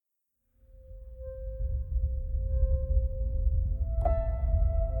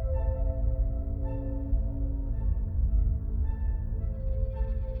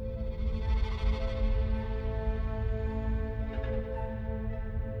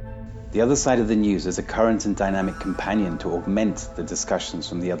The Other Side of the News is a current and dynamic companion to augment the discussions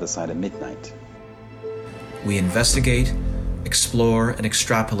from the other side of midnight. We investigate, explore, and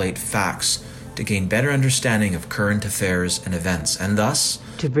extrapolate facts to gain better understanding of current affairs and events, and thus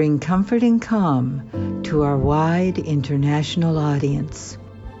to bring comfort and calm to our wide international audience.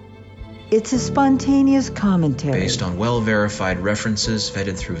 It's a spontaneous commentary based on well-verified references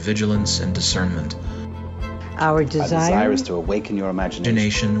vetted through vigilance and discernment. Our desire is to awaken your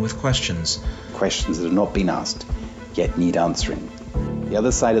imagination with questions that have not been asked, yet need answering. The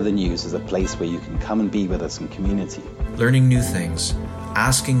Other Side of the News is a place where you can come and be with us in community. Learning new things,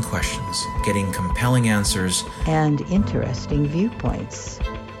 asking questions, getting compelling answers, and interesting viewpoints.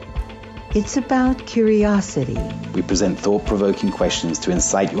 It's about curiosity. We present thought-provoking questions to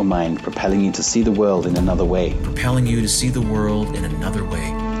incite your mind, propelling you to see the world in another way.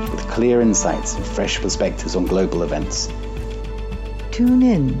 With clear insights and fresh perspectives on global events. Tune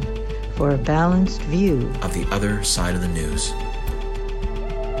in for a balanced view of the other side of the news.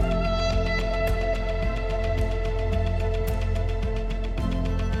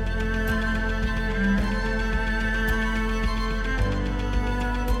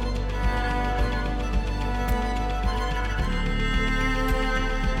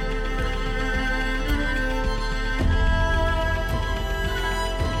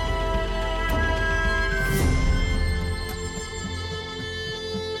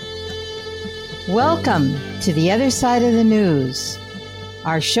 Welcome to the Other Side of the News.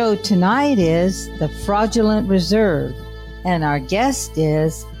 Our show tonight is The Fraudulent Reserve, and our guest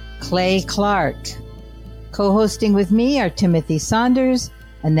is Clay Clark. Co-hosting with me are Timothy Saunders,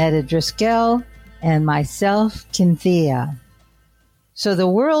 Annetta Driscoll, and myself, Cynthia. So the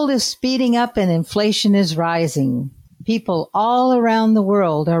world is speeding up and inflation is rising. People all around the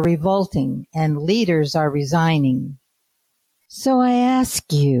world are revolting and leaders are resigning. So I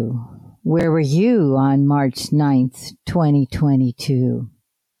ask you, where were you on March 9th, 2022?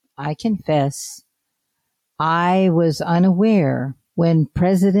 I confess, I was unaware when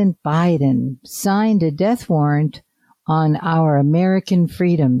President Biden signed a death warrant on our American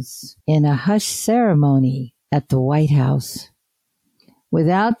freedoms in a hush ceremony at the White House.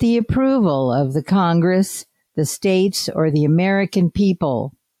 Without the approval of the Congress, the states, or the American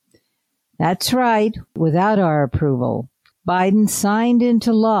people. That's right, without our approval. Biden signed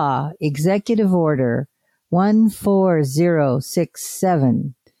into law Executive Order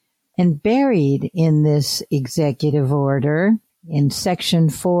 14067, and buried in this executive order, in Section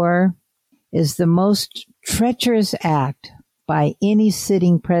 4, is the most treacherous act by any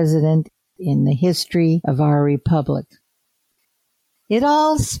sitting president in the history of our republic. It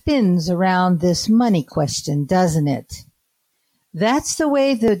all spins around this money question, doesn't it? That's the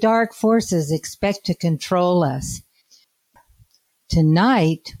way the dark forces expect to control us.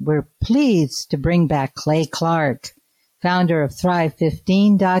 Tonight, we're pleased to bring back Clay Clark, founder of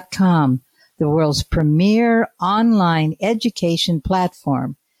Thrive15.com, the world's premier online education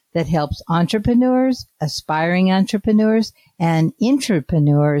platform that helps entrepreneurs, aspiring entrepreneurs, and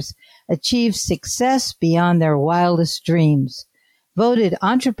intrapreneurs achieve success beyond their wildest dreams. Voted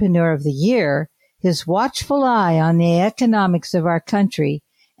Entrepreneur of the Year, his watchful eye on the economics of our country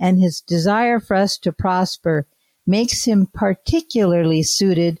and his desire for us to prosper makes him particularly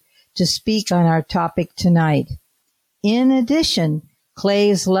suited to speak on our topic tonight. In addition,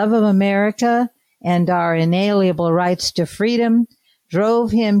 Clay's love of America and our inalienable rights to freedom drove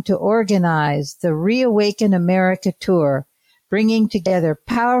him to organize the Reawaken America Tour, bringing together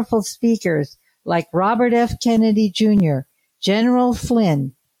powerful speakers like Robert F. Kennedy Jr., General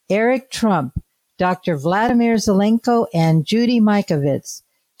Flynn, Eric Trump, Dr. Vladimir Zelenko, and Judy Mikovits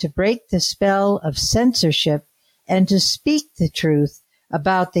to break the spell of censorship and to speak the truth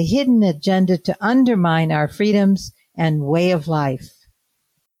about the hidden agenda to undermine our freedoms and way of life.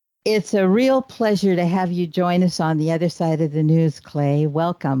 It's a real pleasure to have you join us on the other side of the news, Clay.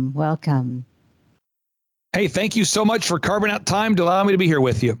 Welcome, welcome. Hey, thank you so much for carving out time to allow me to be here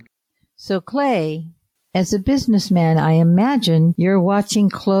with you. So, Clay, as a businessman, I imagine you're watching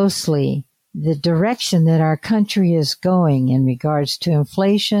closely the direction that our country is going in regards to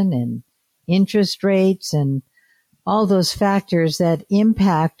inflation and interest rates and all those factors that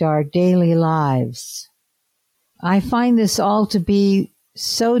impact our daily lives. I find this all to be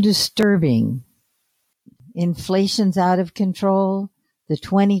so disturbing. Inflation's out of control. The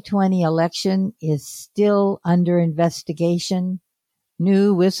 2020 election is still under investigation.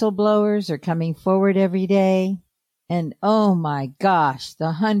 New whistleblowers are coming forward every day. And oh my gosh,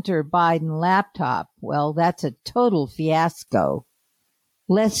 the Hunter Biden laptop, well, that's a total fiasco.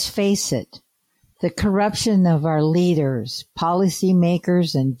 Let's face it. The corruption of our leaders,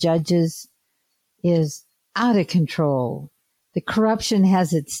 policymakers, and judges is out of control. The corruption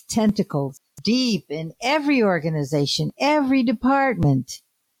has its tentacles deep in every organization, every department.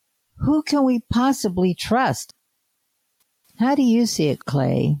 Who can we possibly trust? How do you see it,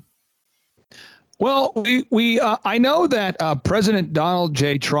 Clay? Well, I know that President Donald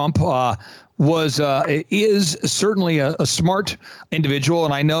J. Trump is certainly a smart individual,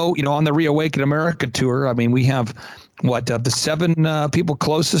 and I know on the Reawaken America tour. I mean, we have the 7 people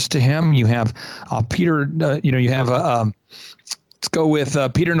closest to him. You have Peter. You have let's go with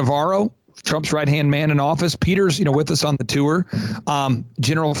Peter Navarro, Trump's right-hand man in office. Peter's, with us on the tour.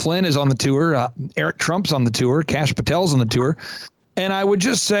 General Flynn is on the tour. Eric Trump's on the tour. Kash Patel's on the tour. And I would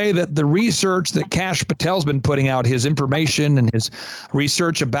just say that the research that Kash Patel's been putting out, his information and his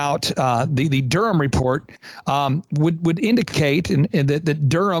research about the Durham report would indicate that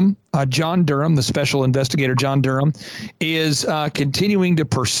Durham, John Durham, the special investigator John Durham, is continuing to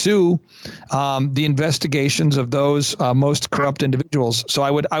pursue the investigations of those most corrupt individuals. So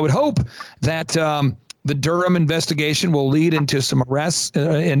I would hope that the Durham investigation will lead into some arrests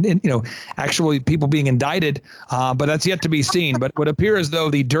and actually people being indicted, but that's yet to be seen. But it would appear as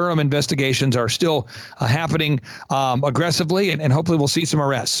though the Durham investigations are still happening aggressively, and hopefully we'll see some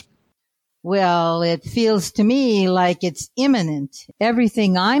arrests. Well, it feels to me like it's imminent.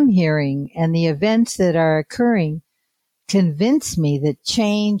 Everything I'm hearing and the events that are occurring convince me that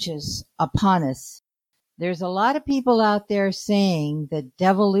change is upon us. There's a lot of people out there saying that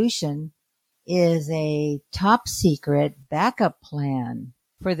devolution is a top secret backup plan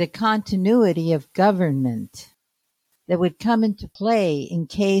for the continuity of government that would come into play in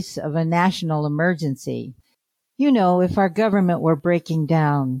case of a national emergency. If our government were breaking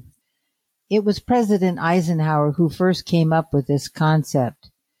down, it was President Eisenhower who first came up with this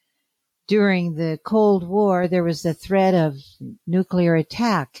concept. During the Cold War, there was the threat of nuclear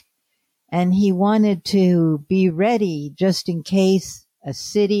attack, and he wanted to be ready just in case a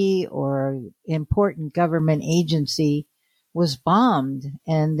city or important government agency was bombed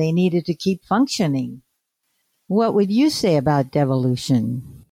and they needed to keep functioning. What would you say about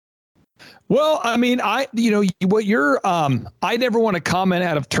devolution? Well, I mean, I never want to comment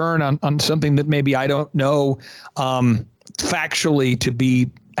out of turn on something that maybe I don't know factually to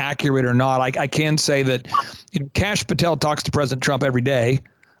be accurate or not. I can say that Kash Patel talks to President Trump every day.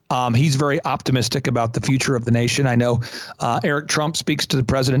 He's very optimistic about the future of the nation. I know Eric Trump speaks to the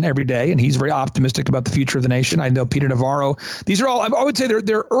president every day, and he's very optimistic about the future of the nation. I know Peter Navarro. These are all, I would say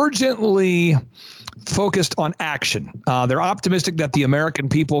they're urgently focused on action. They're optimistic that the American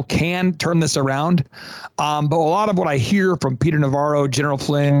people can turn this around. But a lot of what I hear from Peter Navarro, General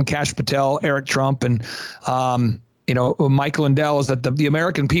Flynn, Kash Patel, Eric Trump, and Mike Lindell is that the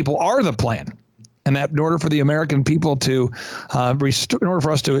American people are the plan. And that in order for the American people to in order for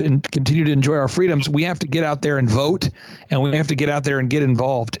us to continue to enjoy our freedoms, we have to get out there and vote, and we have to get out there and get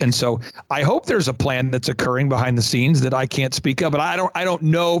involved. And so I hope there's a plan that's occurring behind the scenes that I can't speak of, but I don't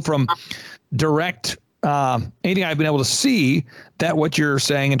know from direct anything I've been able to see that what you're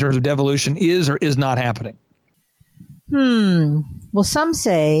saying in terms of devolution is or is not happening. Well, some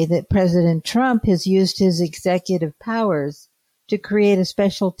say that President Trump has used his executive powers to create a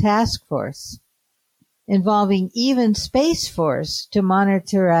special task force involving even Space Force to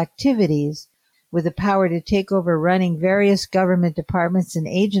monitor activities, with the power to take over running various government departments and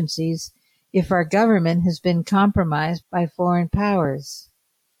agencies if our government has been compromised by foreign powers.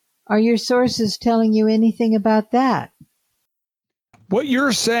 Are your sources telling you anything about that? What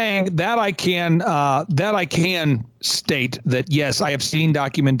you're saying, that I can state that, yes, I have seen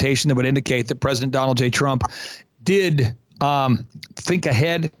documentation that would indicate that President Donald J. Trump did think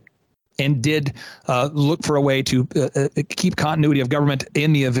ahead and did look for a way to keep continuity of government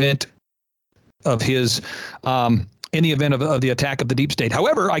in the event of his of the attack of the deep state.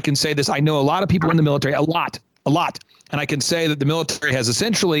 However, I can say this: I know a lot of people in the military, a lot, and I can say that the military has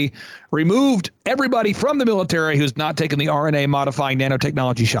essentially removed everybody from the military who's not taken the RNA modifying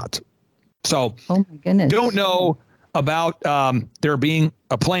nanotechnology shots. So, oh my goodness, don't know about there being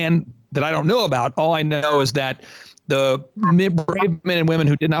a plan that I don't know about. All I know is that the brave men and women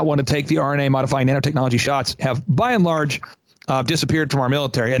who did not want to take the RNA modifying nanotechnology shots have, by and large, disappeared from our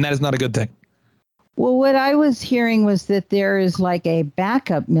military, and that is not a good thing. Well, what I was hearing was that there is like a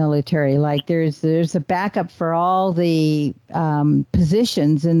backup military, like there's a backup for all the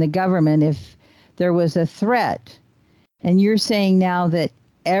positions in the government if there was a threat. And you're saying now that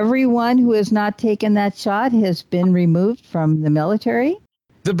everyone who has not taken that shot has been removed from the military?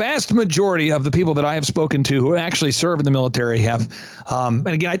 The vast majority of the people that I have spoken to who actually serve in the military have, and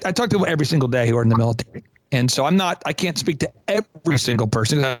again, I talk to people every single day who are in the military. And so I can't speak to every single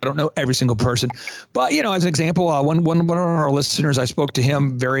person. I don't know every single person, but, as an example, one of our listeners, I spoke to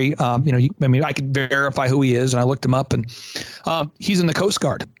him very, I could verify who he is, and I looked him up, and he's in the Coast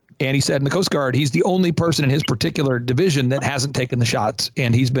Guard. And he said in the Coast Guard, he's the only person in his particular division that hasn't taken the shots,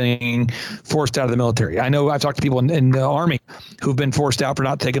 and he's being forced out of the military. I know I've talked to people in the Army who've been forced out for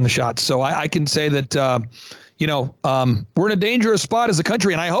not taking the shots. So I can say that, we're in a dangerous spot as a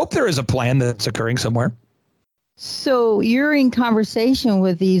country, and I hope there is a plan that's occurring somewhere. So you're in conversation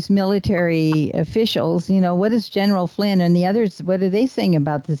with these military officials. What is General Flynn and the others? What are they saying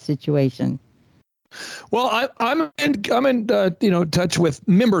about this situation? Well, I'm in touch with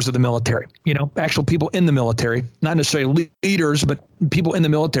members of the military, actual people in the military, not necessarily leaders, but people in the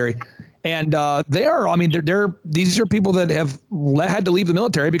military. And these are people that have had to leave the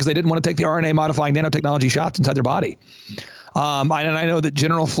military because they didn't want to take the RNA modifying nanotechnology shots inside their body. And I know that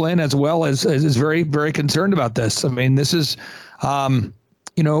General Flynn as well is very, very concerned about this. I mean, this is,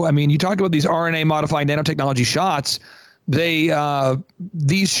 you talk about these RNA modifying nanotechnology shots.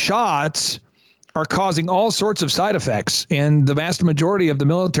 These shots are causing all sorts of side effects, and the vast majority of the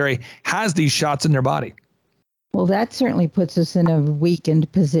military has these shots in their body. Well, that certainly puts us in a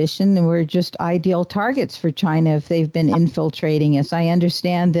weakened position, and we're just ideal targets for China if they've been infiltrating us. I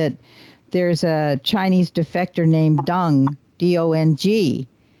understand that there's a Chinese defector named Dong, D-O-N-G,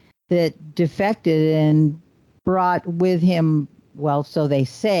 that defected and brought with him, well, so they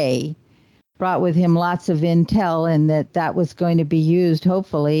say, brought with him lots of intel, and that was going to be used,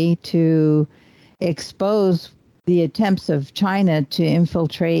 hopefully, to expose the attempts of China to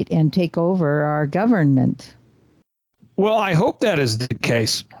infiltrate and take over our government. Well, I hope that is the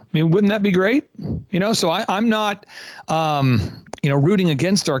case. I mean, wouldn't that be great? So I'm not, rooting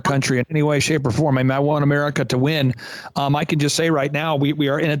against our country in any way, shape, or form. I mean, I want America to win. I can just say right now, we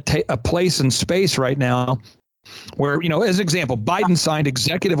are in a place and space right now where, as an example, Biden signed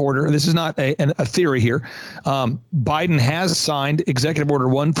executive order. This is not a theory here. Biden has signed executive order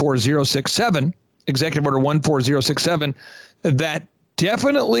 14067. Executive Order 14067, that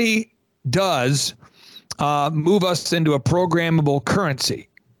definitely does move us into a programmable currency.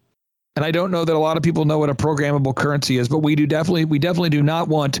 And I don't know that a lot of people know what a programmable currency is, but we definitely do not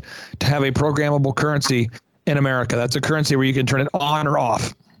want to have a programmable currency in America. That's a currency where you can turn it on or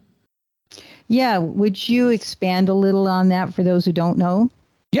off. Yeah. Would you expand a little on that for those who don't know?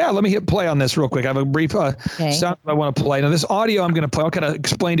 Yeah, let me hit play on this real quick. I have a brief sound I want to play. Now, this audio I'm going to play, I'll kind of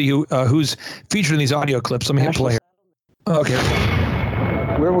explain to you who's featured in these audio clips. Let me hit play here. Okay.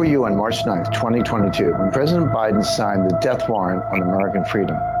 Where were you on March 9th, 2022, when President Biden signed the death warrant on American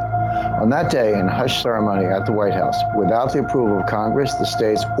freedom? On that day, in a hush ceremony at the White House, without the approval of Congress, the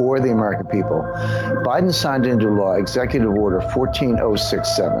states, or the American people, Biden signed into law Executive Order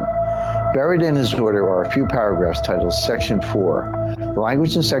 14067. Buried in his order are a few paragraphs titled Section 4. The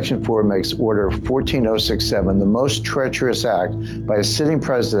language in Section 4 makes Order 14067 the most treacherous act by a sitting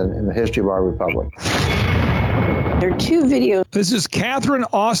president in the history of our republic. There are two videos. This is Catherine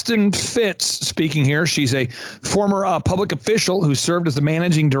Austin Fitts speaking here. She's a former public official who served as the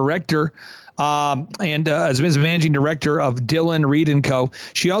managing director and as managing director of Dillon, Reed & Co.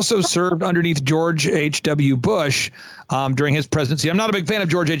 She also served underneath George H.W. Bush during his presidency. I'm not a big fan of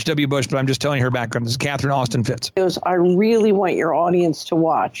George H.W. Bush, but I'm just telling you her background. This is Catherine Austin Fitts. I really want your audience to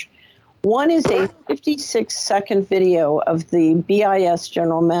watch. One is a 56-second video of the BIS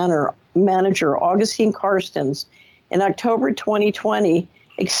General Manager Augustine Carstens in October 2020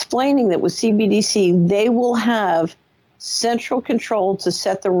 explaining that with CBDC, they will have central control to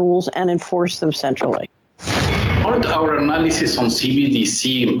set the rules and enforce them centrally. Our analysis on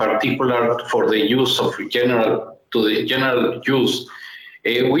CBDC, in particular for the use of general use,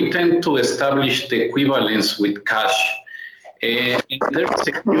 we tend to establish the equivalence with cash. And there's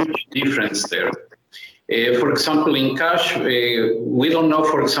a huge difference there. For example, in cash, we don't know,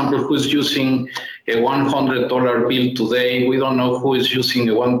 for example, who's using a $100 bill today. We don't know who is using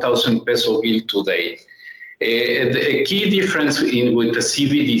a 1,000 peso bill today. The key difference with the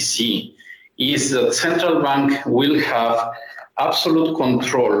CBDC is that central bank will have absolute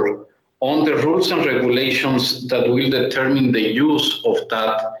control on the rules and regulations that will determine the use of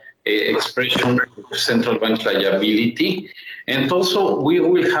that expression of central bank liability. And also, we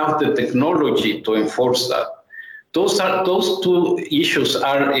will have the technology to enforce that. Those two issues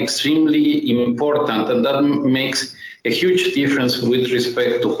are extremely important, and that makes a huge difference with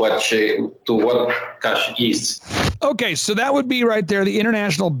respect to what cash is. Okay, so that would be right there, the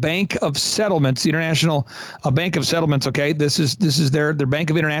International Bank of Settlements, the International Bank of Settlements. Okay, this is their Bank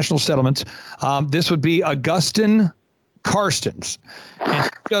of International Settlements. This would be Augustin Carstens, and he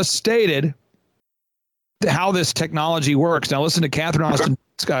just stated how this technology works. Now, listen to Catherine Austin.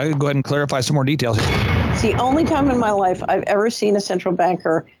 Go ahead and clarify some more details. It's the only time in my life I've ever seen a central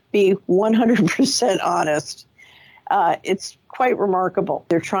banker be 100% honest. It's quite remarkable.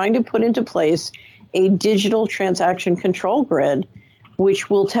 They're trying to put into place a digital transaction control grid, which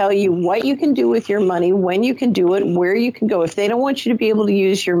will tell you what you can do with your money, when you can do it, where you can go. If they don't want you to be able to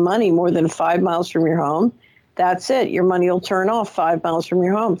use your money more than 5 miles from your home, that's it. Your money will turn off 5 miles from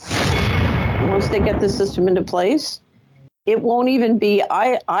your home. Once they get the system into place, it won't even be,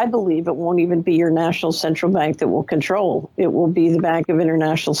 I believe it won't even be your national central bank that will control. It will be the Bank of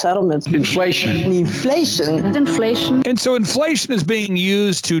International Settlements. Inflation. And so inflation is being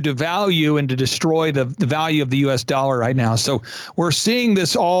used to devalue and to destroy the value of the U.S. dollar right now. So we're seeing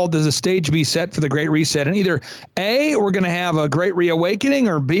this all, does the stage be set for the Great Reset? And either A, we're going to have a great reawakening,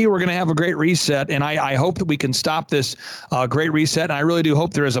 or B, we're going to have a great reset. And I hope that we can stop this Great Reset. And I really do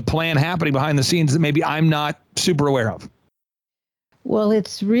hope there is a plan happening behind the scenes that maybe I'm not super aware of. Well,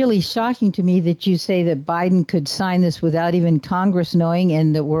 it's really shocking to me that you say that Biden could sign this without even Congress knowing,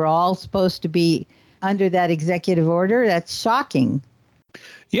 and that we're all supposed to be under that executive order. That's shocking.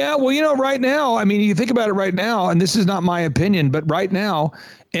 Yeah, well, right now, I mean, you think about it right now, and this is not my opinion, but right now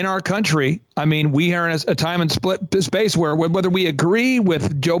in our country, I mean, we are in a time and split space where whether we agree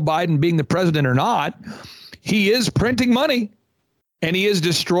with Joe Biden being the president or not, he is printing money and he is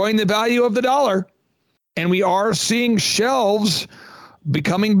destroying the value of the dollar. And we are seeing shelves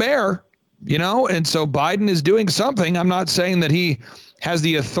becoming bare, and so Biden is doing something. I'm not saying that he has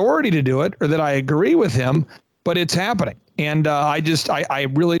the authority to do it or that I agree with him, but it's happening. And I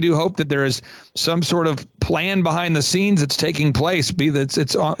really do hope that there is some sort of plan behind the scenes that's taking place, be that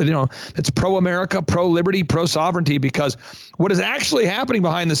it's pro-America, pro-liberty, pro-sovereignty, because what is actually happening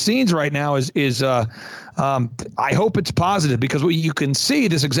behind the scenes right now is I hope it's positive, because what you can see,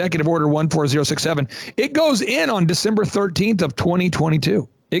 this Executive Order 14067, it goes in on December 13th of 2022.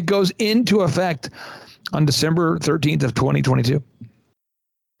 It goes into effect on December 13th of 2022.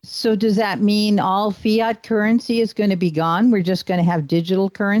 So does that mean all fiat currency is going to be gone? We're just going to have digital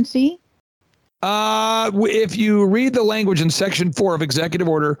currency? If you read the language in Section 4 of Executive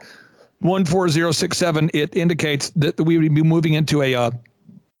Order 14067, it indicates that we would be moving into a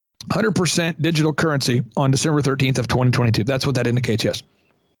 100% digital currency on December 13th of 2022. That's what that indicates, yes.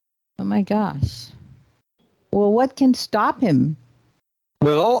 Oh, my gosh. Well, what can stop him?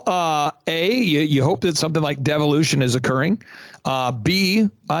 Well, A, you hope that something like devolution is occurring. B,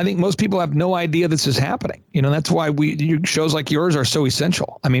 I think most people have no idea this is happening. That's why shows like yours are so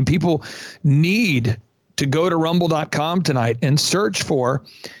essential. I mean, people need to go to rumble.com tonight and search for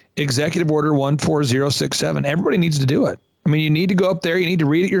Executive Order 14067. Everybody needs to do it. I mean, you need to go up there. You need to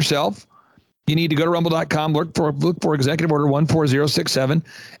read it yourself. You need to go to rumble.com, look for Executive Order 14067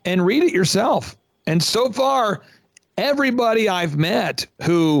 and read it yourself. And so far, everybody I've met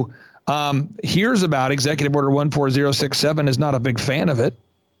who hears about Executive Order 14067 is not a big fan of it.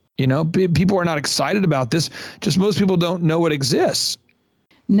 People are not excited about this. Just most people don't know it exists.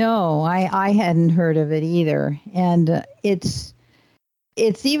 No, I hadn't heard of it either. And it's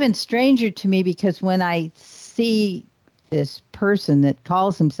even stranger to me because when I see this person that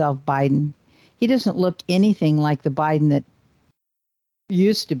calls himself Biden, he doesn't look anything like the Biden that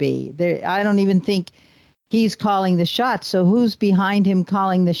used to be. I don't even think he's calling the shots. So who's behind him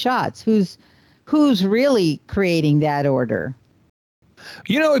calling the shots? Who's really creating that order?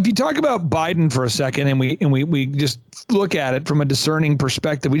 If you talk about Biden for a second and we just look at it from a discerning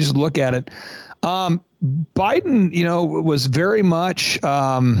perspective, we just look at it. Biden, was very much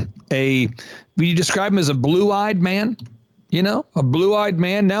we describe him as a blue-eyed man, a blue-eyed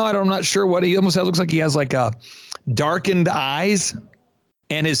man. Now I'm not sure what he almost looks like. He has like a darkened eyes.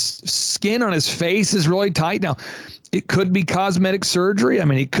 And his skin on his face is really tight. Now, it could be cosmetic surgery. I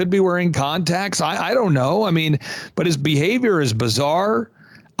mean, he could be wearing contacts. I don't know. I mean, but his behavior is bizarre.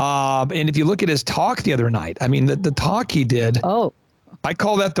 And if you look at his talk the other night, I mean, the talk he did. Oh, I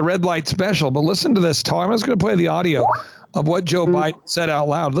call that the red light special. But listen to this talk. I'm just going to play the audio of what Joe Biden said out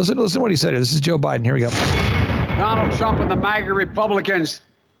loud. Listen to what he said. This is Joe Biden. Here we go. Donald Trump and the MAGA Republicans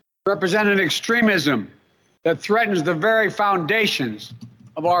represent an extremism that threatens the very foundations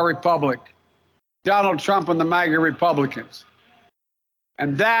of our republic. Donald Trump and the MAGA Republicans.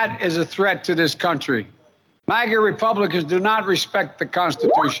 And that is a threat to this country. MAGA Republicans do not respect the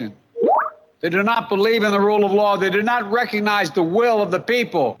Constitution. They do not believe in the rule of law. They do not recognize the will of the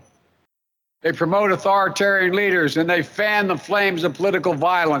people. They promote authoritarian leaders, and they fan the flames of political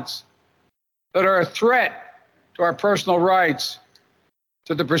violence that are a threat to our personal rights,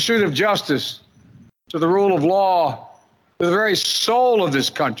 to the pursuit of justice, to the rule of law, to the very soul of this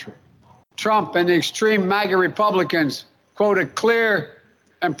country. Trump and the extreme MAGA Republicans quote a clear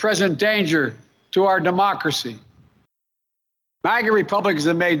and present danger to our democracy. MAGA Republicans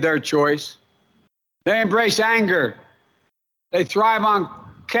have made their choice. They embrace anger. They thrive on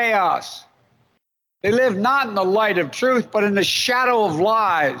chaos. They live not in the light of truth, but in the shadow of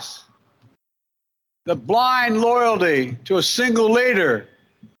lies. The blind loyalty to a single leader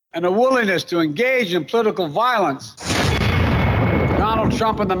and a willingness to engage in political violence. Donald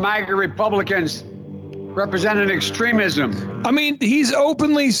Trump and the MAGA Republicans represent an extremism. I mean, he's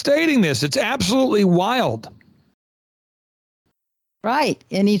openly stating this. It's absolutely wild. Right.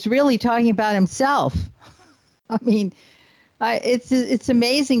 And he's really talking about himself. I mean, it's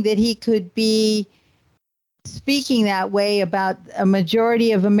amazing that he could be speaking that way about a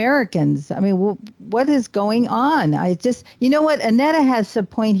majority of Americans. I mean, what is going on? You know what? Annetta has a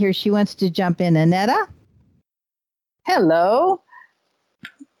point here. She wants to jump in. Annetta? Hello.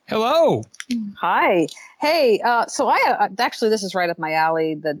 Hello. Hi. Hey, so I actually, this is right up my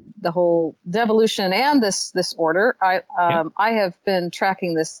alley, the whole devolution and this order. I have been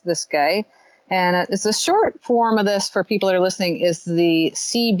tracking this guy, and it's a short form of this for people that are listening is the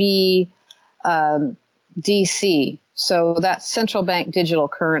CBDC. So that's central bank digital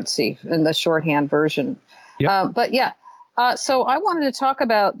currency in the shorthand version. Yep. But yeah. So I wanted to talk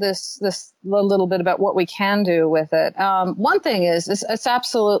about this a little bit about what we can do with it. One thing is it's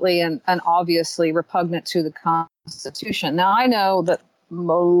absolutely and obviously repugnant to the Constitution. Now, I know that a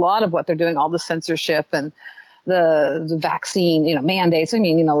lot of what they're doing, all the censorship and the vaccine, mandates. I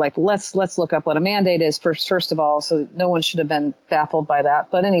mean, like let's look up what a mandate is first of all. So no one should have been baffled by that.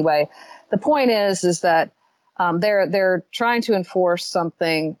 But anyway, the point is that they're trying to enforce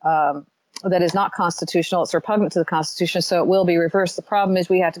something that is not constitutional. It's repugnant to the Constitution, so it will be reversed. The problem is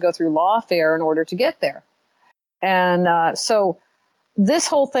we have to go through lawfare in order to get there. And so this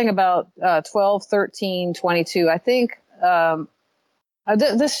whole thing about 12, 13, 22, I think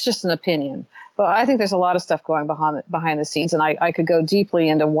this is just an opinion, but I think there's a lot of stuff going behind the scenes, and I could go deeply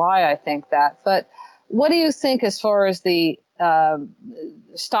into why I think that. But what do you think as far as the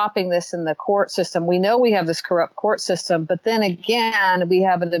stopping this in the court system? We know we have this corrupt court system, but then again, we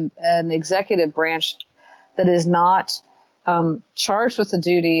have an executive branch that is not charged with the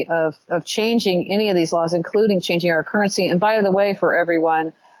duty of changing any of these laws, including changing our currency. And by the way, for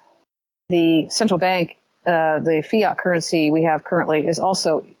everyone, the central bank, the fiat currency we have currently is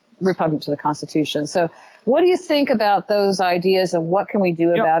also repugnant to the Constitution. So what do you think about those ideas, and what can we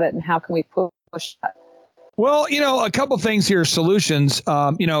do about it, and how can we push that? Well, a couple things here, solutions.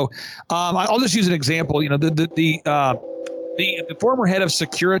 I'll just use an example. The former head of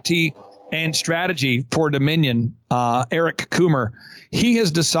security and strategy for Dominion, Eric Coomer, he has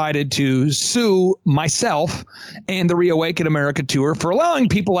decided to sue myself and the Reawaken America tour for allowing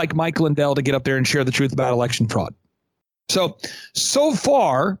people like Mike Lindell to get up there and share the truth about election fraud. So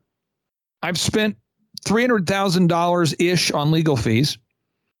far, I've spent $300,000 ish on legal fees.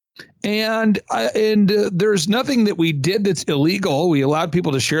 And there's nothing that we did that's illegal. We allowed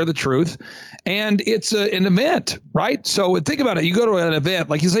people to share the truth, and it's an event, right? So think about it. You go to an event,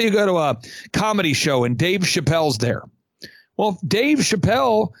 like you say, you go to a comedy show and Dave Chappelle's there. Well, if Dave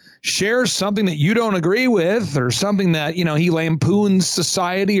Chappelle shares something that you don't agree with, or something that, he lampoons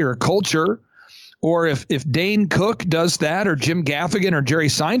society or culture, or if Dane Cook does that, or Jim Gaffigan or Jerry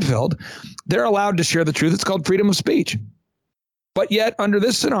Seinfeld, they're allowed to share the truth. It's called freedom of speech. But yet, under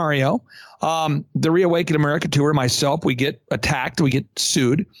this scenario, the Reawaken America tour, myself, we get attacked, we get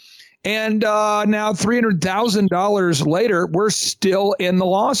sued. And now $300,000 later, we're still in the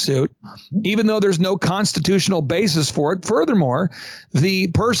lawsuit, even though there's no constitutional basis for it. Furthermore, the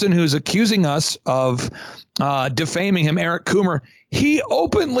person who's accusing us of defaming him, Eric Coomer, he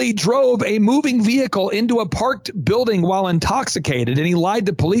openly drove a moving vehicle into a parked building while intoxicated, and he lied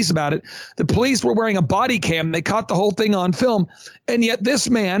to police about it. The police were wearing a body cam. They caught the whole thing on film. And yet this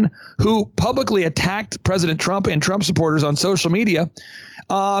man, who publicly attacked President Trump and Trump supporters on social media,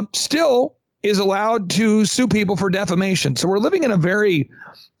 still is allowed to sue people for defamation. So we're living in a very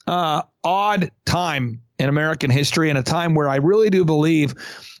odd time in American history, and a time where I really do believe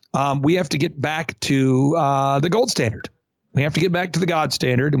we have to get back to the gold standard. We have to get back to the God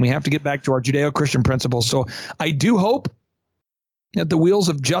standard, and we have to get back to our Judeo-Christian principles. So I do hope that the wheels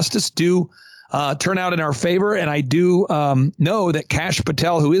of justice do turn out in our favor. And I do know that Kash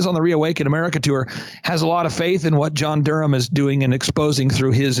Patel, who is on the Reawaken America tour, has a lot of faith in what John Durham is doing and exposing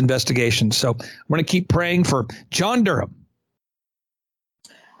through his investigation. So we're going to keep praying for John Durham.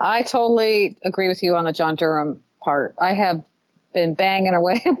 I totally agree with you on the John Durham part. I have been banging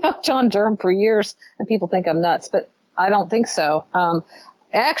away about John Durham for years, and people think I'm nuts, but I don't think so.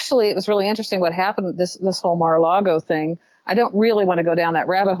 Actually, it was really interesting what happened with this whole Mar-a-Lago thing. I don't really want to go down that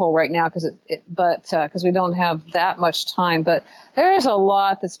rabbit hole right now because we don't have that much time. But there is a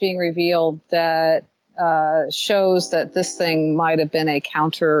lot that's being revealed that shows that this thing might have been a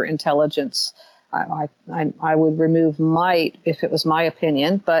counterintelligence. I would remove might if it was my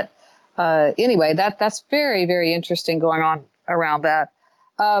opinion. But anyway, that's very, very interesting going on around that.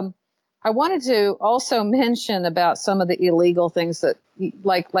 I wanted to also mention about some of the illegal things that,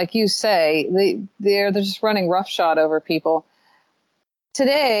 like you say, they're just running roughshod over people.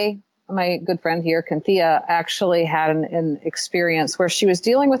 Today, my good friend here, Cynthia, actually had an experience where she was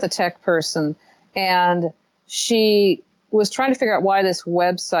dealing with a tech person, and she was trying to figure out why this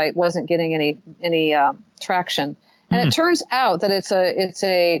website wasn't getting any traction. And it turns out that it's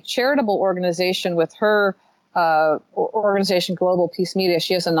a charitable organization with her organization, Global Peace Media.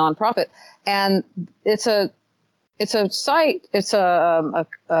 She has a nonprofit, and it's a site. It's a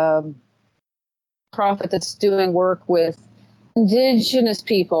profit that's doing work with indigenous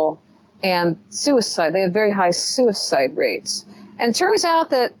people and suicide. They have very high suicide rates, and it turns out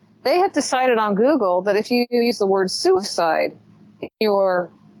that they have decided on Google that if you use the word suicide in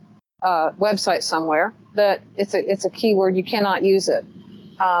your website somewhere, that it's a keyword, you cannot use it.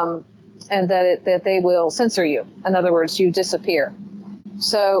 And that they will censor you. In other words, you disappear.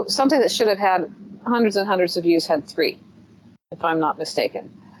 So something that should have had hundreds and hundreds of views had 3, if I'm not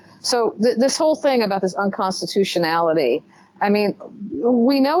mistaken. So this whole thing about this unconstitutionality, I mean,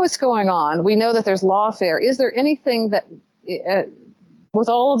 we know what's going on. We know that there's lawfare. Is there anything that, with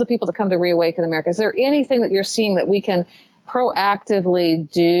all of the people that come to Reawaken America, is there anything that you're seeing that we can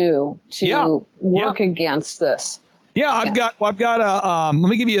proactively do to work against this? Yeah, I've got let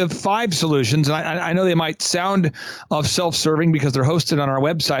me give you 5 solutions. And I know they might sound self-serving because they're hosted on our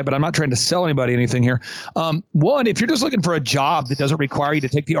website, but I'm not trying to sell anybody anything here. One, if you're just looking for a job that doesn't require you to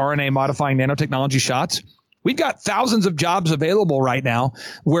take the RNA modifying nanotechnology shots, we've got thousands of jobs available right now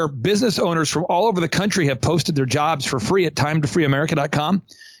where business owners from all over the country have posted their jobs for free at timetofreeamerica.com.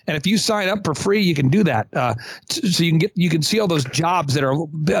 And if you sign up for free, you can do that. So you can see all those jobs that are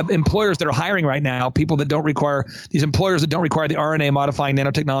employers that are hiring right now, people that don't require these employers that don't require the RNA modifying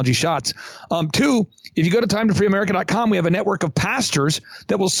nanotechnology shots. 2, if you go to timetofreeamerica.com, we have a network of pastors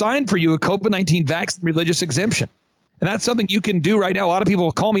that will sign for you a COVID-19 vaccine religious exemption. And that's something you can do right now. A lot of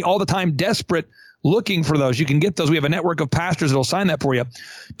people call me all the time, desperate, looking for those. You can get those. We have a network of pastors that will sign that for you.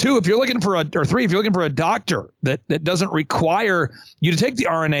 2, if you're looking for 3, if you're looking for a doctor that doesn't require you to take the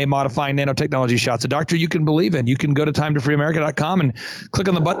RNA modifying nanotechnology shots, a doctor you can believe in, you can go to timetofreeamerica.com and click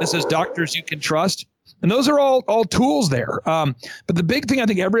on the button that says doctors you can trust. And those are all tools there. But the big thing I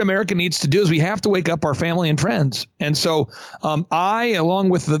think every American needs to do is we have to wake up our family and friends. And so I, along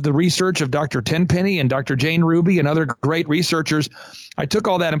with the research of Dr. Tenpenny and Dr. Jane Ruby and other great researchers, I took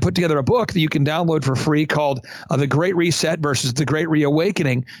all that and put together a book that you can download for free called The Great Reset versus The Great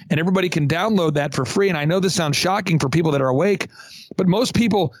Reawakening. And everybody can download that for free. And I know this sounds shocking for people that are awake, but most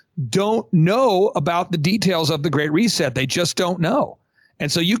people don't know about the details of The Great Reset. They just don't know.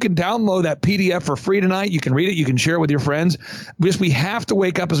 And so you can download that PDF for free tonight. You can read it. You can share it with your friends. We have to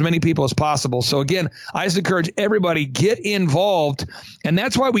wake up as many people as possible. So again, I just encourage everybody, get involved. And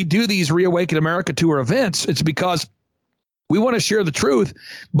that's why we do these Reawaken America Tour events. It's because we want to share the truth,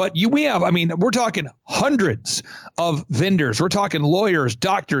 but we're talking hundreds of vendors. We're talking lawyers,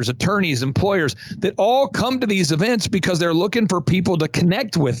 doctors, attorneys, employers that all come to these events because they're looking for people to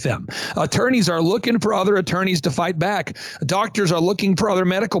connect with them. Attorneys are looking for other attorneys to fight back. Doctors are looking for other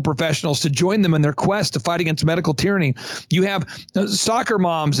medical professionals to join them in their quest to fight against medical tyranny. You have soccer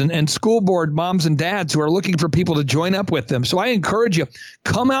moms and school board moms and dads who are looking for people to join up with them. So I encourage you,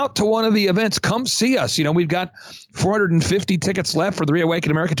 come out to one of the events. Come see us. We've got 450 tickets left for the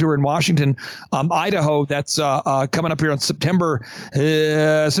Reawaken America Tour in Washington, Idaho. That's coming up here on September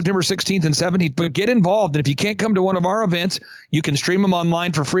 16th and 17th. But get involved. And if you can't come to one of our events, you can stream them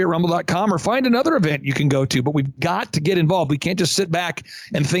online for free at rumble.com or find another event you can go to. But we've got to get involved. We can't just sit back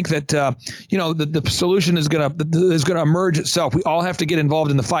and think that the solution is going to emerge itself. We all have to get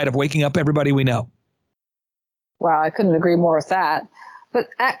involved in the fight of waking up everybody we know. Wow, I couldn't agree more with that. But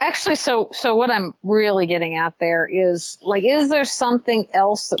actually, so what I'm really getting at there is there something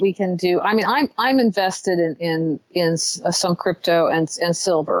else that we can do? I mean, I'm invested in some crypto and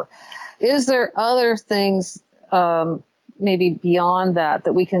silver. is there other things maybe beyond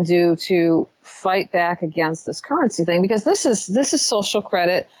that we can do to fight back against this currency thing? Because this is social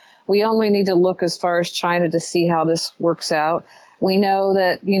credit. We only need to look as far as China to see how this works out. We know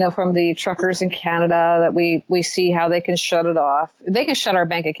that, from the truckers in Canada, that we see how they can shut it off. They can shut our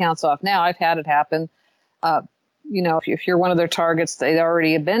bank accounts off now. I've had it happen. If you're one of their targets, they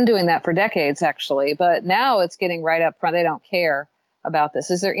already have been doing that for decades, actually. But now it's getting right up front. They don't care about this.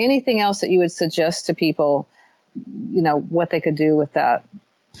 Is there anything else that you would suggest to people, what they could do with that?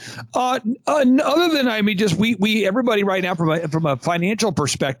 Other than, just we everybody right now from a financial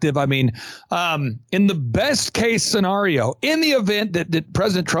perspective, in the best case scenario, in the event that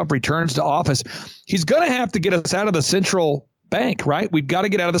President Trump returns to office, he's going to have to get us out of the central bank, right? We've got to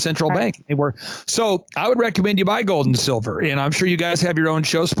get out of the central bank. So I would recommend you buy gold and silver. And I'm sure you guys have your own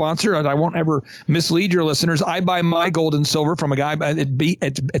show sponsor, and I won't ever mislead your listeners. I buy my gold and silver from a guy.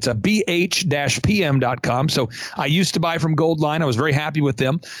 It's a bh-pm.com. So I used to buy from Goldline. I was very happy with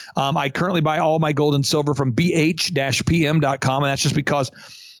them. I currently buy all my gold and silver from bh-pm.com. And that's just because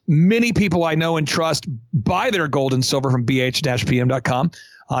many people I know and trust buy their gold and silver from bh-pm.com.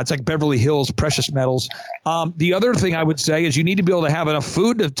 It's like Beverly Hills Precious Metals. The other thing I would say is you need to be able to have enough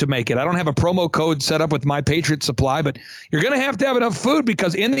food to make it. I don't have a promo code set up with My Patriot Supply, but you're going to have enough food,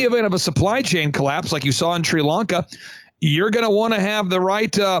 because in the event of a supply chain collapse like you saw in Sri Lanka, you're going to want to have the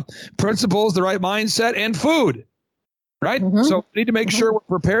right principles, the right mindset, and food. Right? Mm-hmm. So we need to make sure we're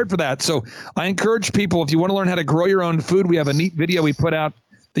prepared for that. So I encourage people, if you want to learn how to grow your own food, we have a neat video we put out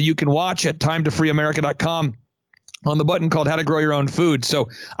that you can watch at timetofreeamerica.com. on the button called How to Grow Your Own Food. So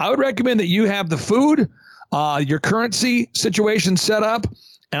I would recommend that you have the food, your currency situation set up,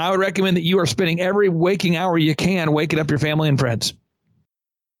 and I would recommend that you are spending every waking hour you can waking up your family and friends.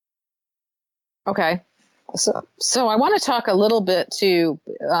 Okay. So I want to talk a little bit too,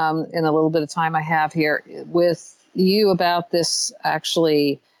 in a little bit of time I have here with you about this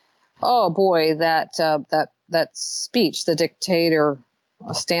actually. Oh boy, that speech, the dictator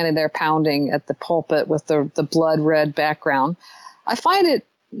standing there pounding at the pulpit with the blood red background. I find it,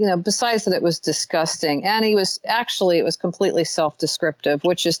 besides that it was disgusting, and it was completely self-descriptive,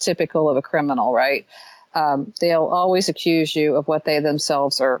 which is typical of a criminal, right? They'll always accuse you of what they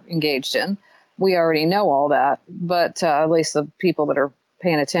themselves are engaged in. We already know all that, but at least the people that are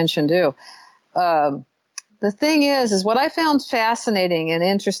paying attention do. The thing is what I found fascinating and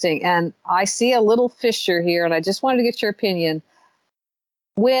interesting, and I see a little fissure here, and I just wanted to get your opinion.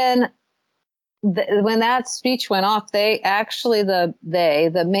 When that speech went off, the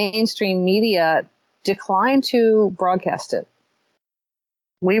mainstream media declined to broadcast it.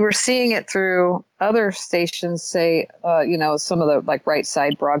 We were seeing it through other stations, say, some of the like Right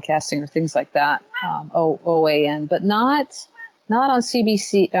Side Broadcasting or things like that, OAN, but not on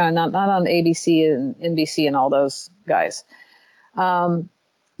CBC, not on ABC and NBC and all those guys.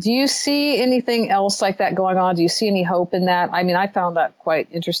 Do you see anything else like that going on? Do you see any hope in that? I found that quite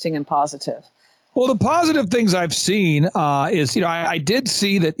interesting and positive. Well, the positive things I've seen is, I did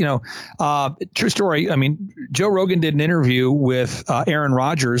see that, true story. Joe Rogan did an interview with Aaron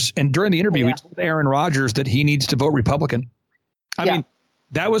Rodgers, and during the interview, he told Aaron Rodgers that he needs to vote Republican. I mean,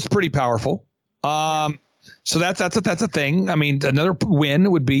 that was pretty powerful. So that's a thing. Another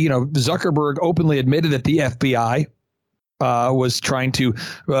win would be, Zuckerberg openly admitted that the FBI was trying to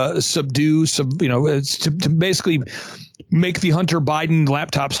subdue to basically make the Hunter Biden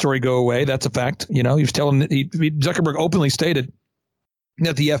laptop story go away. That's a fact. He was telling Zuckerberg openly stated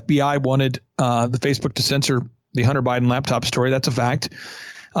that the FBI wanted the Facebook to censor the Hunter Biden laptop story. That's a fact.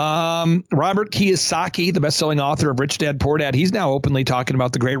 Robert Kiyosaki, the best-selling author of Rich Dad Poor Dad, he's now openly talking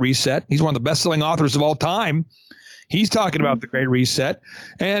about the Great Reset. He's one of the best-selling authors of all time. He's talking about the Great Reset.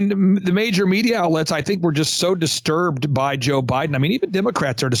 And the major media outlets, I think, were just so disturbed by Joe Biden. Even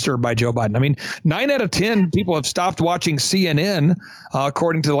Democrats are disturbed by Joe Biden. 9 out of 10 people have stopped watching CNN,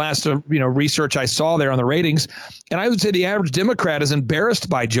 according to the last research I saw there on the ratings. And I would say the average Democrat is embarrassed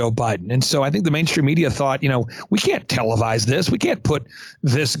by Joe Biden. And so I think the mainstream media thought, we can't televise this. We can't put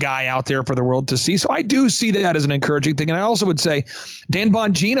this guy out there for the world to see. So I do see that as an encouraging thing. And I also would say Dan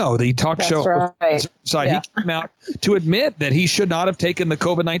Bongino, the talk show side, he came out to admit that he should not have taken the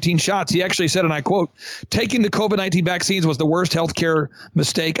COVID-19 shots. He actually said, and I quote, "Taking the COVID-19 vaccines was the worst healthcare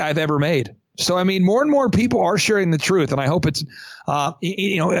mistake I've ever made." So, more and more people are sharing the truth, and I hope it's,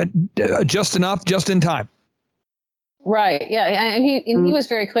 just enough, just in time. Right. Yeah. And he was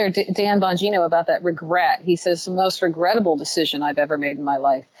very clear, Dan Bongino, about that regret. He says the most regrettable decision I've ever made in my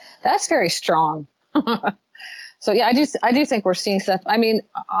life. That's very strong. So, yeah, I do think we're seeing stuff.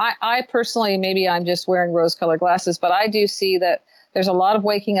 I personally, maybe I'm just wearing rose-colored glasses, but I do see that there's a lot of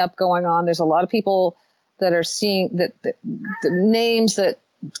waking up going on. There's a lot of people that are seeing that the names that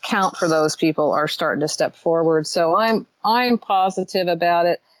count for those people are starting to step forward. So I'm positive about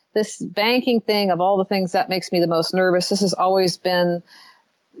it. This banking thing, of all the things, that makes me the most nervous. This has always been,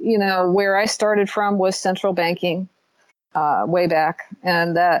 where I started from was central banking way back,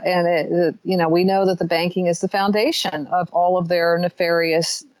 and we know that the banking is the foundation of all of their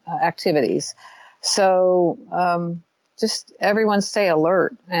nefarious activities. So just everyone stay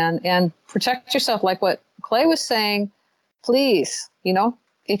alert and protect yourself, like what Clay was saying. Please,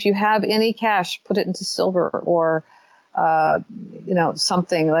 if you have any cash, put it into silver or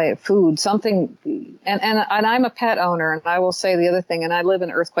something like food, something. And I'm a pet owner, and I will say the other thing, and I live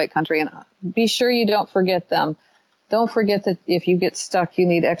in earthquake country, and be sure you don't forget them. Don't forget that if you get stuck, you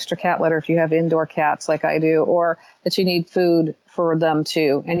need extra cat litter if you have indoor cats like I do, or that you need food for them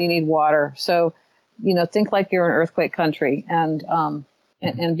too, and you need water. So, think like you're in earthquake country and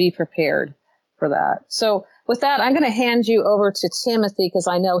be prepared for that. So with that, I'm going to hand you over to Timothy, because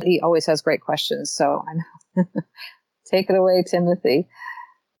I know he always has great questions. So I know. Take it away, Timothy.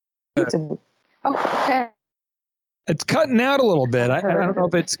 Okay. It's cutting out a little bit. I don't know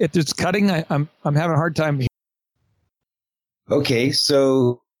if it's cutting. I'm having a hard time. Okay,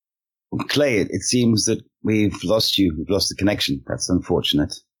 so Clay, it seems that we've lost you. We've lost the connection. That's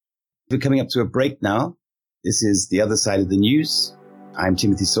unfortunate. We're coming up to a break now. This is The Other Side of the News. I'm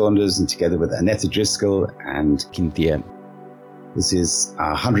Timothy Saunders, and together with Annetta Driscoll and Cynthia, this is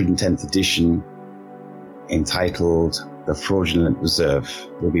our 110th edition, entitled The Fraudulent Reserve.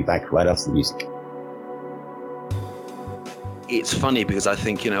 We'll be back right after the music. It's funny because I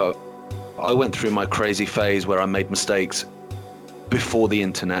think, I went through my crazy phase where I made mistakes before the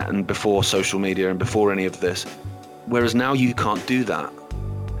internet and before social media and before any of this. Whereas now you can't do that.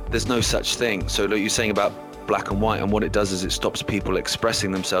 There's no such thing. So like you're saying about black and white, and what it does is it stops people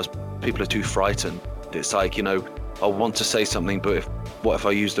expressing themselves. People are too frightened. It's like, I want to say something, but what if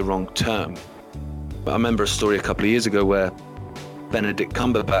I use the wrong term? I remember a story a couple of years ago where Benedict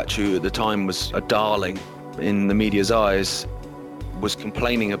Cumberbatch, who at the time was a darling in the media's eyes, was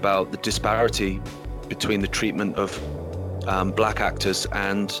complaining about the disparity between the treatment of black actors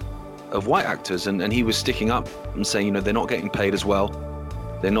and of white actors. And he was sticking up and saying, they're not getting paid as well.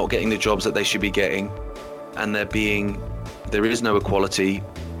 They're not getting the jobs that they should be getting. And there is no equality.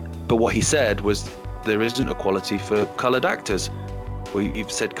 But what he said was there isn't equality for coloured actors. Well,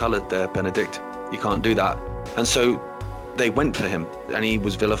 you've said coloured there, Benedict. You can't do that. And so they went for him, and he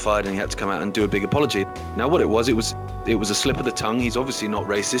was vilified, and he had to come out and do a big apology. Now what it was a slip of the tongue. He's obviously not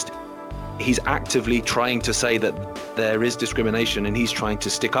racist. He's actively trying to say that there is discrimination, and he's trying to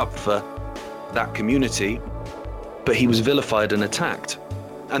stick up for that community, but he was vilified and attacked.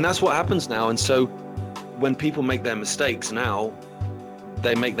 And that's what happens now. And so when people make their mistakes now,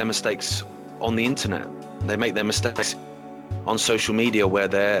 they make their mistakes on the internet. They make their mistakes on social media, where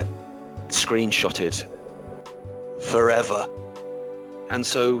they're screenshotted forever. And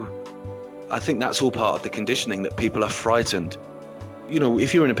so I think that's all part of the conditioning, that people are frightened.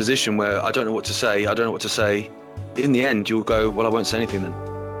 If you're in a position where I don't know what to say, in the end you'll go, well, I won't say anything then.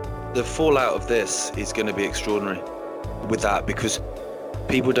 The fallout of this is going to be extraordinary with that, because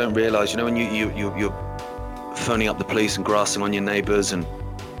people don't realize, when you're phoning up the police and grassing on your neighbors, and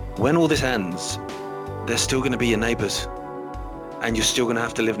when all this ends, they're still going to be your neighbors, and you're still going to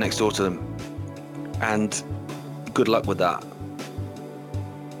have to live next door to them. And good luck with that.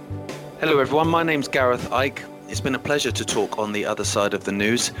 Hello everyone, my name's Gareth Ike. It's been a pleasure to talk on The Other Side of the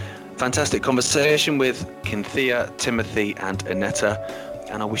News. Fantastic conversation with Cynthia, Timothy and Annetta,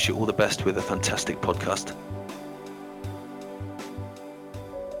 and I wish you all the best with a fantastic podcast.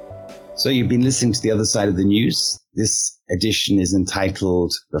 So you've been listening to The Other Side of the News. This edition is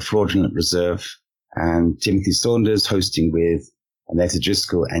entitled The Fraudulent Reserve, and Timothy Saunders hosting with Annetta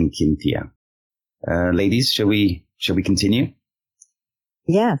Driscoll and Cynthia. Ladies, shall we continue?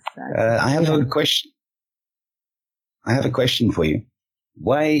 Yes. I have a question. I have a question for you.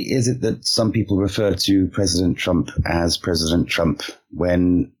 Why is it that some people refer to President Trump as President Trump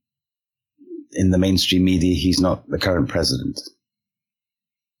when in the mainstream media he's not the current president?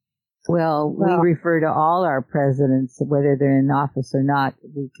 Well, we refer to all our presidents, whether they're in office or not.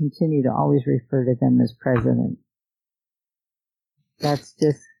 We continue to always refer to them as president. That's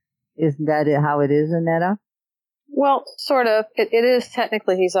just, isn't that how it is, Annetta? Well, sort of. It is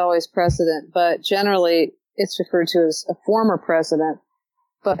technically he's always president, but generally it's referred to as a former president.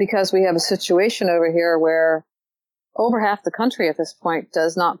 But because we have a situation over here where over half the country at this point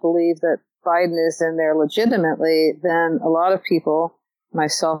does not believe that Biden is in there legitimately, then a lot of people,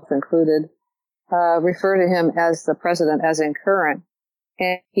 myself included, refer to him as the president, as in current,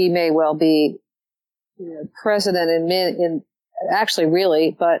 and he may well be president in actually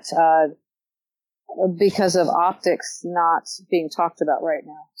really, but because of optics not being talked about right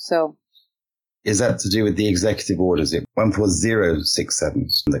now. So, is that to do with the executive orders? 14067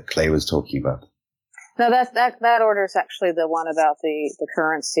 that Clay was talking about. No, that order is actually the one about the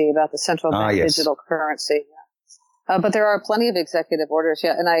currency, about the central bank digital currency. But there are plenty of executive orders,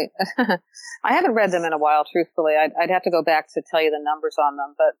 yeah, and I haven't read them in a while, truthfully. I'd have to go back to tell you the numbers on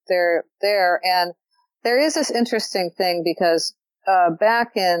them, but they're there. And there is this interesting thing because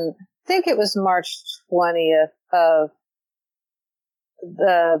back in, I think it was March 20th of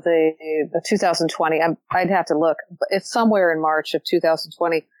the 2020. I'd have to look. It's somewhere in March of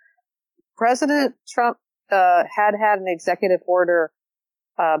 2020. President Trump had an executive order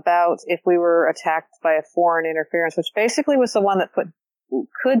about if we were attacked by a foreign interference, which basically was the one that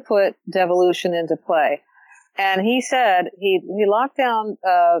could put devolution into play. And he said he locked down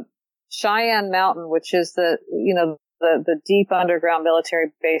Cheyenne Mountain, which is the the deep underground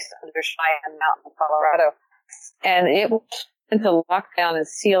military base under Cheyenne Mountain in Colorado, and it was into lockdown and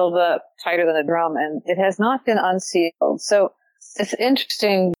sealed up tighter than a drum, and it has not been unsealed. So it's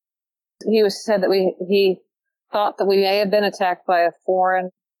interesting. He said that he thought that we may have been attacked by a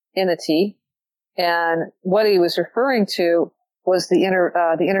foreign entity, and what he was referring to was the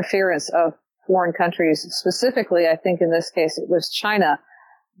interference of foreign countries. Specifically, I think in this case it was China.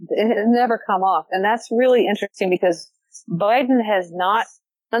 It had never come off, and that's really interesting because Biden has not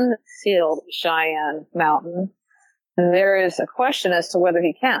unsealed Cheyenne Mountain, and there is a question as to whether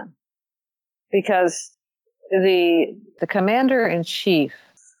he can, because the commander-in-chief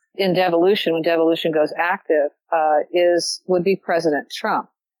in devolution, when devolution goes active, would be President Trump.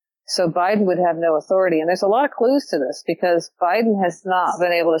 So Biden would have no authority. And there's a lot of clues to this because Biden has not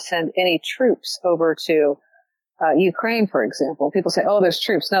been able to send any troops over to Ukraine, for example. People say, oh, there's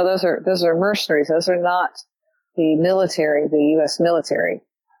troops. No, those are mercenaries. Those are not the military, the U.S. military.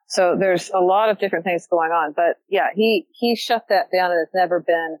 So there's a lot of different things going on. But yeah, he shut that down and it's never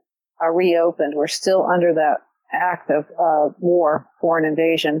been reopened. We're still under that act of war, foreign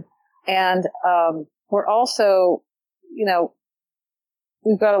invasion. And we're also,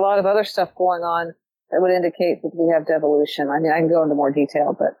 we've got a lot of other stuff going on that would indicate that we have devolution. I mean, I can go into more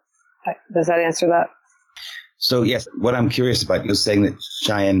detail, but does that answer that? So, yes, what I'm curious about, you're saying that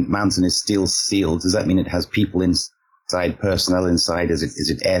Cheyenne Mountain is still sealed. Does that mean it has people inside, personnel inside? Is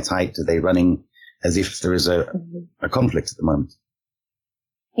it airtight? Are they running as if there is a conflict at the moment?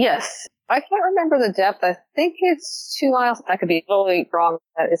 Yes. I can't remember the depth. I think it's 2 miles. I could be totally wrong.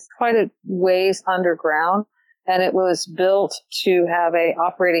 It's quite a ways underground, and it was built to have a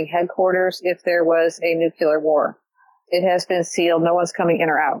operating headquarters if there was a nuclear war. It has been sealed. No one's coming in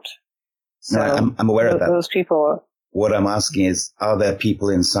or out. So no, I'm aware of that. Those people. What I'm asking is, are there people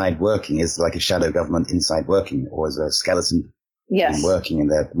inside working? Is like a shadow government inside working, or is there a skeleton working in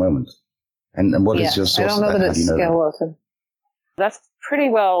there at the moment? And what is your source? I don't know that it's skeleton. That's pretty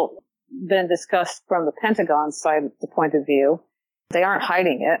well been discussed from the Pentagon side of the point of view. They aren't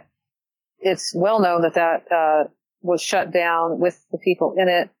hiding it. It's well known that was shut down with the people in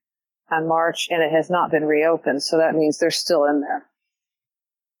it on March, and it has not been reopened. So that means they're still in there.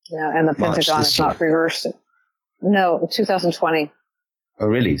 Yeah, and the Pentagon has not reversed it. No, 2020. Oh,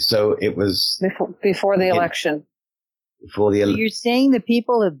 really? So it was before the election. Before the election. You're saying the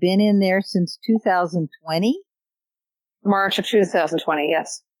people have been in there since 2020? March of 2020,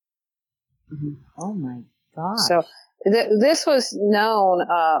 yes. Mm-hmm. Oh my God! So this was known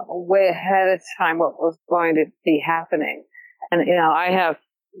way ahead of time what was going to be happening, and I have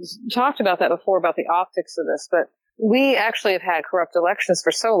talked about that before about the optics of this, but we actually have had corrupt elections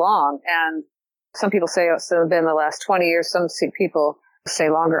for so long, and some people say it's been the last 20 years. Some people say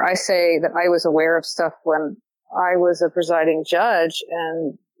longer. I say that I was aware of stuff when I was a presiding judge,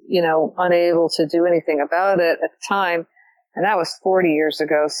 and unable to do anything about it at the time, and that was 40 years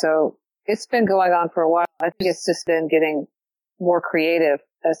ago. So. It's been going on for a while. I think it's just been getting more creative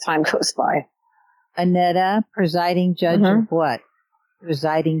as time goes by. Annetta, presiding judge of what?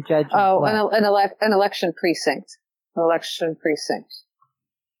 Presiding judge of what? An election precinct. Election precinct.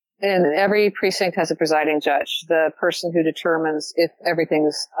 And every precinct has a presiding judge, the person who determines if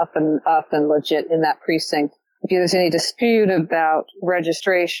everything's up and legit in that precinct. If there's any dispute about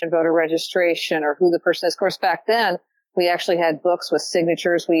registration, voter registration, or who the person is. Of course, back then, we actually had books with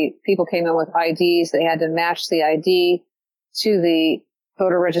signatures. People came in with IDs. They had to match the ID to the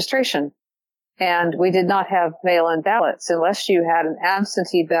voter registration. And we did not have mail-in ballots unless you had an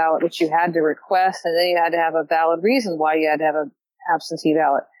absentee ballot, which you had to request. And then you had to have a valid reason why you had to have an absentee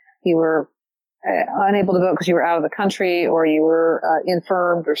ballot. You were unable to vote because you were out of the country or you were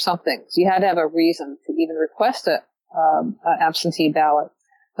infirmed or something. So you had to have a reason to even request a absentee ballot.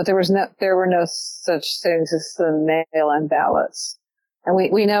 But there were no such things as the mail-in ballots. And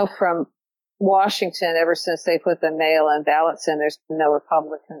we know from Washington, ever since they put the mail-in ballots in, there's been no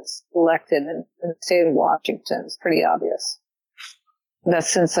Republicans elected in the state of Washington. It's pretty obvious.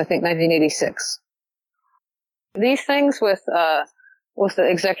 That's since, I think, 1986. These things with the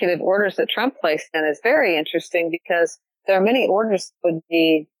executive orders that Trump placed in is very interesting because there are many orders that would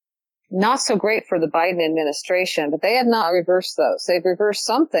be not so great for the Biden administration, but they have not reversed those. They've reversed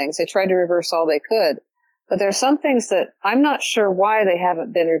some things. They tried to reverse all they could. But there are some things that I'm not sure why they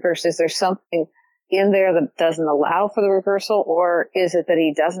haven't been reversed. Is there something in there that doesn't allow for the reversal, or is it that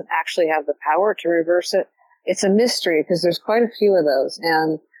he doesn't actually have the power to reverse it? It's a mystery because there's quite a few of those.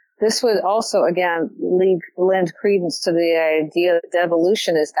 And this would also, again, lend credence to the idea that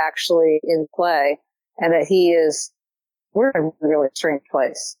devolution is actually in play and that we're in a really strange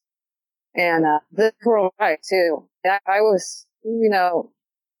place. And this worldwide, too. I was,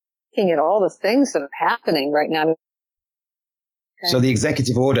 looking at all the things that are happening right now. Okay. So the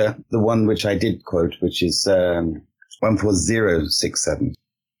executive order, the one which I did quote, which is 14067,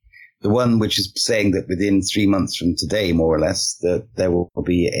 the one which is saying that within 3 months from today, more or less, that there will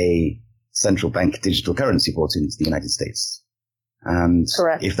be a central bank digital currency brought into the United States. And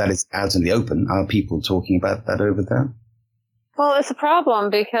correct. If that is out in the open, are people talking about that over there? Well, it's a problem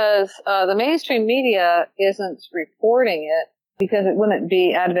because the mainstream media isn't reporting it because it wouldn't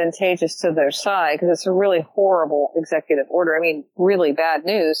be advantageous to their side because it's a really horrible executive order. I mean, really bad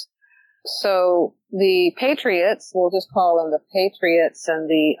news. So the Patriots, we'll just call them the Patriots and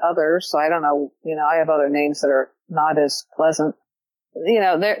the others. So I don't know, I have other names that are not as pleasant.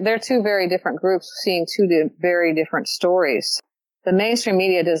 They're two very different groups seeing two very different stories. The mainstream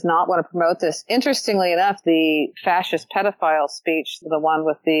media does not want to promote this. Interestingly enough, the fascist pedophile speech, the one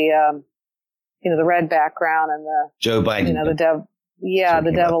with the, the red background and the Joe Biden,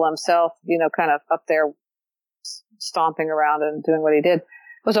 the devil himself, kind of up there stomping around and doing what he did,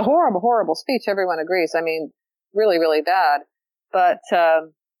 was a horrible, horrible speech. Everyone agrees. I mean, really, really bad. But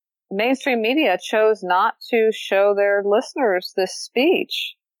mainstream media chose not to show their listeners this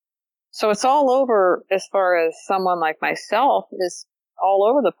speech. So it's all over as far as someone like myself is all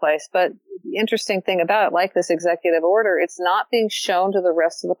over the place. But the interesting thing about it, like this executive order, it's not being shown to the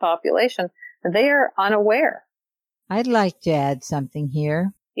rest of the population. They are unaware. I'd like to add something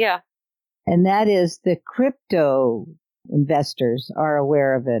here. Yeah. And that is the crypto investors are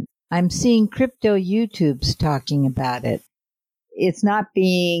aware of it. I'm seeing crypto YouTubes talking about it. It's not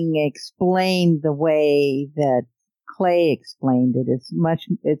being explained the way that Clay explained it.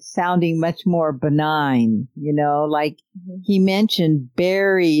 It's sounding much more benign, like he mentioned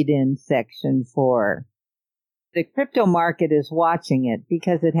buried in Section 4. The crypto market is watching it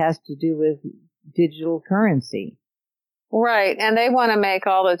because it has to do with digital currency. Right. And they want to make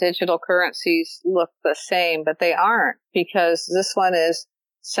all the digital currencies look the same, but they aren't because this one is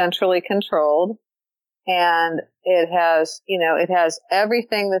centrally controlled and it has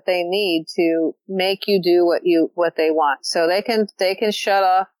everything that they need to make you do what they want. So they can shut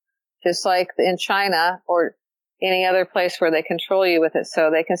off just like in China or any other place where they control you with it. So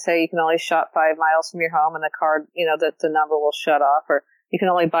they can say you can only shop 5 miles from your home and the card, that the number will shut off, or you can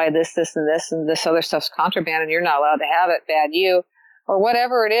only buy this, and this other stuff's contraband and you're not allowed to have it, bad you, or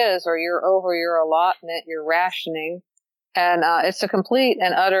whatever it is, or you're over your allotment, you're rationing. And, it's a complete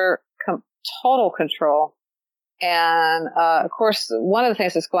and utter, total control. And, of course, one of the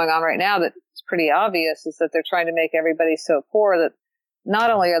things that's going on right now that's pretty obvious is that they're trying to make everybody so poor that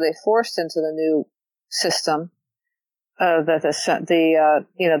not only are they forced into the new system,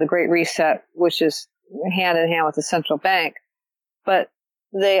 the Great Reset, which is hand in hand with the central bank, but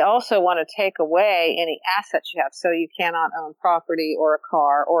they also want to take away any assets you have. So you cannot own property or a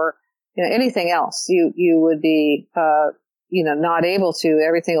car or, anything else. You would be, not able to.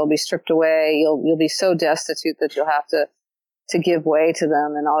 Everything will be stripped away. You'll be so destitute that you'll have to give way to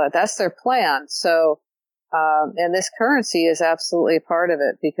them and all that. That's their plan. So, and this currency is absolutely a part of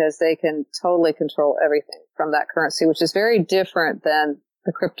it because they can totally control everything from that currency, which is very different than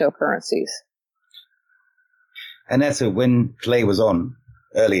the cryptocurrencies. Annetta, when Clay was on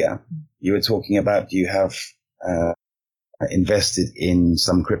earlier, you were talking about you have invested in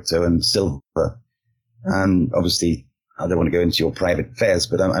some crypto and silver. And obviously, I don't want to go into your private affairs,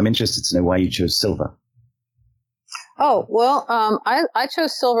 but I'm interested to know why you chose silver. Oh, well, I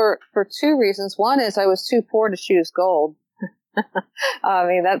chose silver for 2 reasons. One is I was too poor to choose gold. I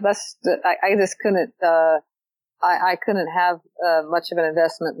mean, I just couldn't, I couldn't have much of an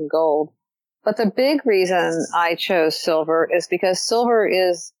investment in gold. But the big reason I chose silver is because silver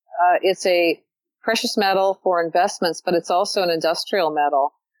is, it's a precious metal for investments, but it's also an industrial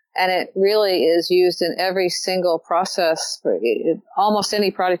metal. And it really is used in every single process. Almost any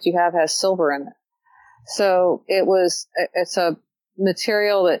product you have has silver in it. So it's a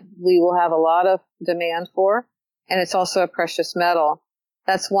material that we will have a lot of demand for. And it's also a precious metal.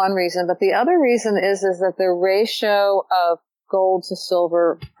 That's one reason. But the other reason is that the ratio of gold to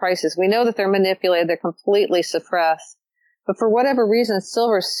silver prices, we know that they're manipulated, they're completely suppressed. But for whatever reason,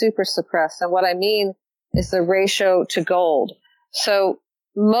 silver is super suppressed. And what I mean is the ratio to gold. So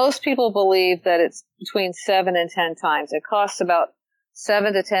most people believe that it's between 7 and 10 times. It costs about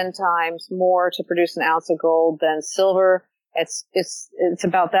 7 to 10 times more to produce an ounce of gold than silver. It's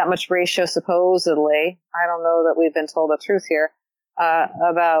about that much ratio, supposedly. I don't know that we've been told the truth here,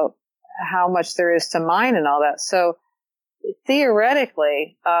 about how much there is to mine and all that. So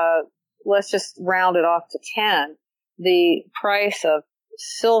theoretically, let's just round it off to 10. The price of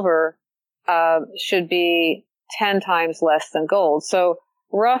silver, should be 10 times less than gold. So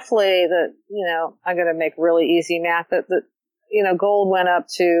roughly I'm going to make really easy math that gold went up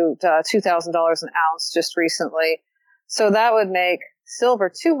to $2,000 an ounce just recently. So that would make silver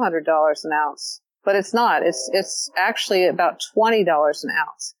 $200 an ounce, but it's not. It's actually about $20 an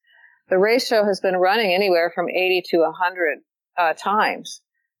ounce. The ratio has been running anywhere from 80 to 100 times.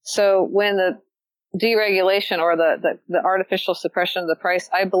 So when the deregulation or the artificial suppression of the price,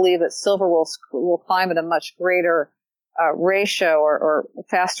 I believe that silver will climb at a much greater ratio or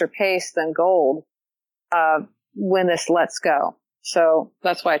faster pace than gold when this lets go. So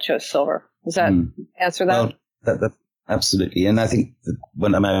that's why I chose silver. Does that answer that? Well, that absolutely. And I think that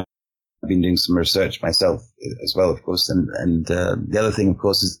when I've been doing some research myself as well, of course. And the other thing, of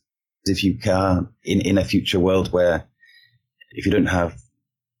course, is if you can, in a future world where if you don't have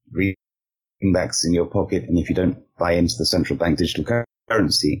greenbacks in your pocket and if you don't buy into the central bank digital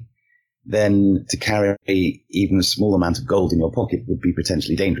currency, then to carry even a small amount of gold in your pocket would be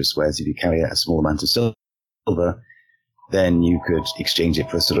potentially dangerous. Whereas if you carry a small amount of silver, then you could exchange it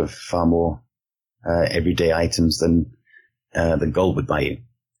for sort of far more everyday items than gold would buy you.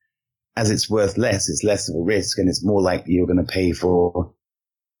 As it's worth less, it's less of a risk, and it's more likely you're going to pay for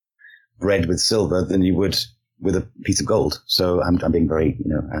bread with silver than you would with a piece of gold. So I'm being very,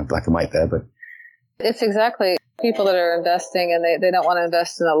 black and white there, but it's exactly people that are investing, and they don't want to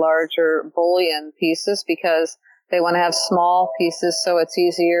invest in the larger bullion pieces because they want to have small pieces, so it's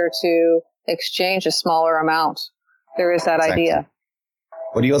easier to exchange a smaller amount. There is that idea.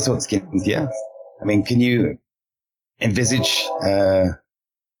 What are your thoughts, Kim? Yeah. I mean, can you envisage a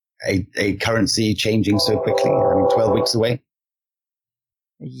currency changing so quickly? 12 weeks away?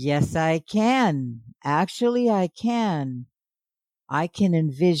 Yes, I can. Actually, I can. I can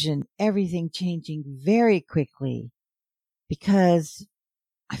envision everything changing very quickly because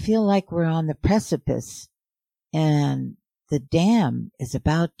I feel like we're on the precipice and the dam is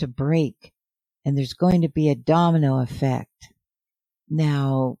about to break and there's going to be a domino effect.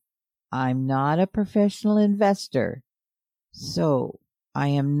 Now, I'm not a professional investor, so I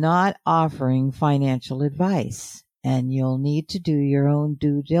am not offering financial advice, and you'll need to do your own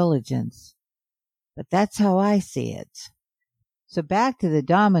due diligence. But that's how I see it. So back to the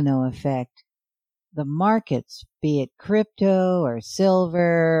domino effect. The markets, be it crypto or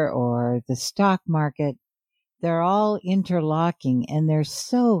silver or the stock market, they're all interlocking and they're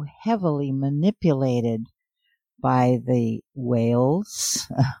so heavily manipulated by the whales,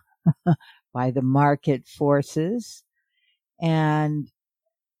 by the market forces. And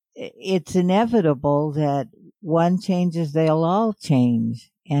it's inevitable that one changes, they'll all change.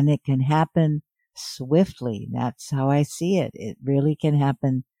 And it can happen swiftly. That's how I see it. It really can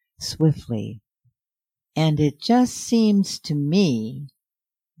happen swiftly. And it just seems to me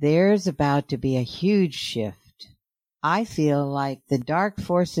there's about to be a huge shift. I feel like the dark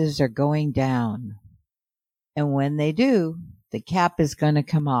forces are going down. And when they do, the cap is going to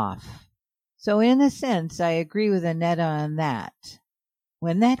come off. So in a sense, I agree with Annetta on that.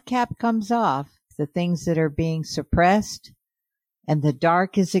 When that cap comes off, the things that are being suppressed and the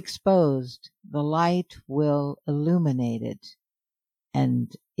dark is exposed, the light will illuminate it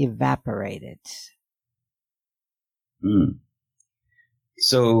and evaporate it.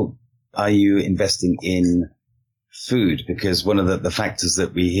 So are you investing in food? Because one of the factors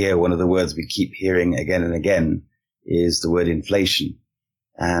that we hear, one of the words we keep hearing again and again is the word inflation.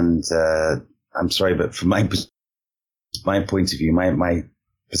 And I'm sorry, but from my point of view, my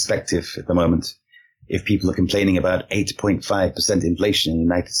perspective at the moment, if people are complaining about 8.5% inflation in the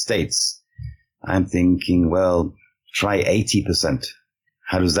United States, I'm thinking, well, try 80%.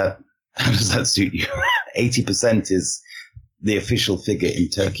 How does that How does that suit you? 80% is the official figure in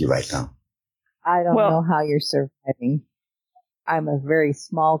Turkey right now. I don't know how you're surviving. I'm a very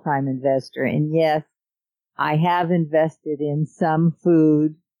small-time investor, and yes, I have invested in some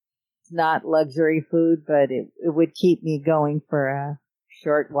food. It's not luxury food, but it would keep me going for a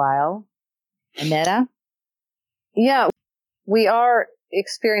short while. Annetta? Yeah, we are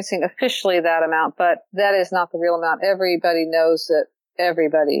experiencing officially that amount, but that is not the real amount. Everybody knows it.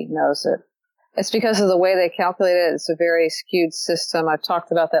 Everybody knows it. It's because of the way they calculate it. It's a very skewed system. I've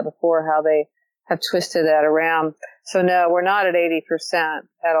talked about that before, how they have twisted that around. So no, we're not at 80%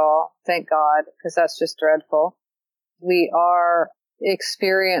 at all. Thank God, because that's just dreadful. We are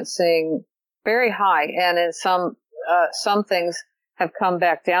experiencing very high, and in some things have come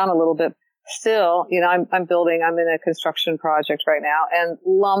back down a little bit. Still, I'm in a construction project right now, and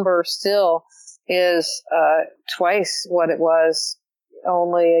lumber still is twice what it was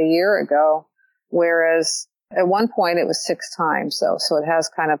only a year ago, whereas at one point it was 6 times though, so it has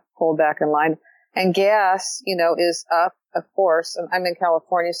kind of pulled back in line. And gas, is up, of course. I'm in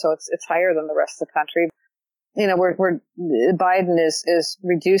California, so it's higher than the rest of the country. Biden is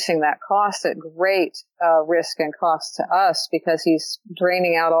reducing that cost at great risk and cost to us, because he's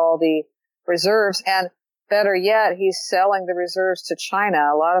draining out all the reserves, and better yet, he's selling the reserves to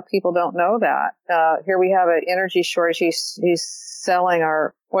China. A lot of people don't know that. Here we have an energy shortage. He's selling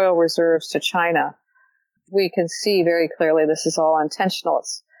our oil reserves to China. We can see very clearly this is all intentional.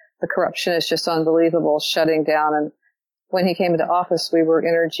 The corruption is just unbelievable, shutting down. And when he came into office, we were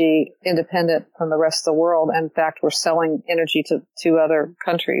energy independent from the rest of the world. In fact, we're selling energy to other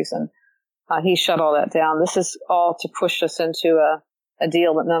countries, and he shut all that down. This is all to push us into a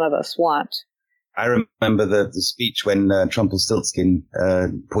deal that none of us want. I remember the speech when Trumpelstiltskin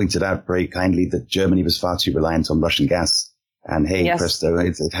pointed out very kindly that Germany was far too reliant on Russian gas. And hey, yes. Presto,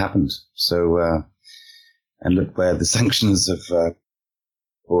 it happened. So, and look where the sanctions have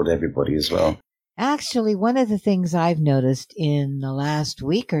brought everybody as well. Actually, one of the things I've noticed in the last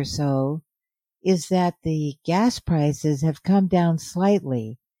week or so is that the gas prices have come down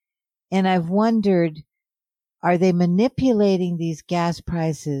slightly. And I've wondered, are they manipulating these gas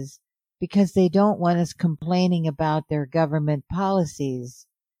prices because they don't want us complaining about their government policies?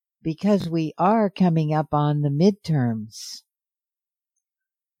 Because we are coming up on the midterms.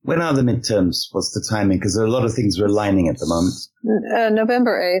 When are the midterms? What's the timing? Because there are a lot of things we're aligning at the moment.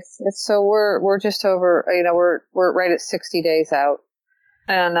 November 8th. So we're just over, we're right at 60 days out.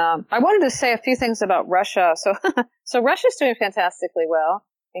 And I wanted to say a few things about Russia. So Russia's doing fantastically well,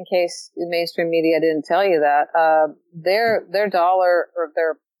 in case the mainstream media didn't tell you that. Their dollar, or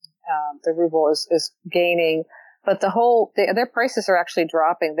their ruble is gaining, but their prices are actually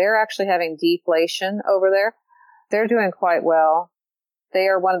dropping. They're actually having deflation over there. They're doing quite well. They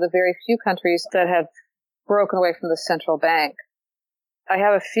are one of the very few countries that have broken away from the central bank. I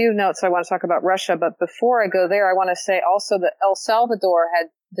have a few notes I want to talk about Russia, but before I go there, I want to say also that El Salvador had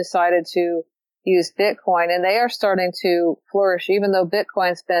decided to use Bitcoin, and they are starting to flourish, even though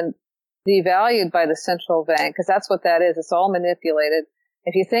Bitcoin's been devalued by the central bank, because that's what that is. It's all manipulated.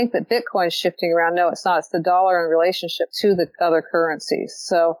 If you think that Bitcoin's shifting around, no, it's not. It's the dollar in relationship to the other currencies.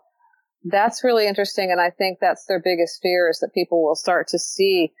 So that's really interesting, and I think that's their biggest fear, is that people will start to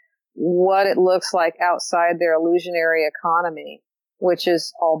see what it looks like outside their illusionary economy, which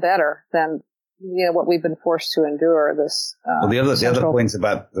is all better than what we've been forced to endure. This. Well, the other point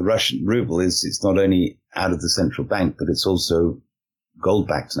about the Russian ruble is it's not only out of the central bank, but it's also gold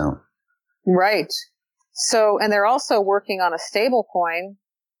backed now. Right. So, and they're also working on a stable coin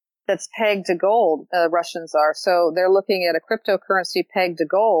that's pegged to gold. Russians are. So they're looking at a cryptocurrency pegged to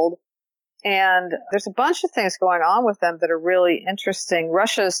gold. And there's a bunch of things going on with them that are really interesting.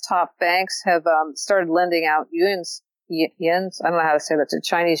 Russia's top banks have started lending out yens. I don't know how to say that. To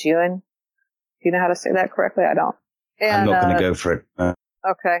Chinese yuan. Do you know how to say that correctly? I don't. And, I'm not going to go for it.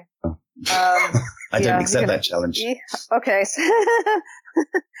 Okay. I don't accept that challenge. Okay.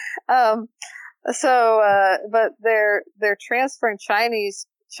 But they're transferring China's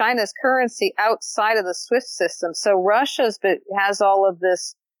currency outside of the SWIFT system. So Russia has all of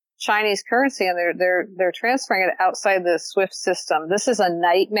this Chinese currency, and they're transferring it outside the SWIFT system. This is a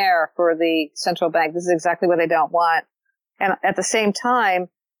nightmare for the central bank. This is exactly what they don't want. And at the same time,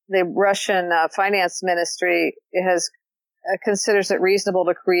 the Russian finance ministry considers it reasonable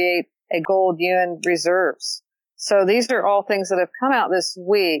to create a gold yuan reserves. So these are all things that have come out this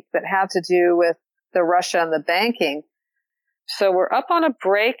week that have to do with the Russia and the banking. So we're up on a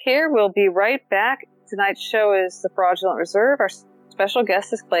break here. We'll be right back. Tonight's show is the Fraudulent Reserve. Our special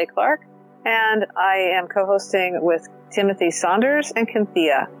guest is Clay Clark, and I am co-hosting with Timothy Saunders and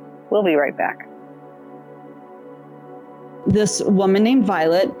Cynthia. We'll be right back. This woman named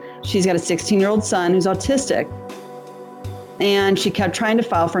Violet, she's got a 16-year-old son who's autistic. And she kept trying to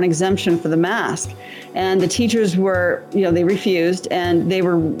file for an exemption for the mask. And the teachers were, they refused, and they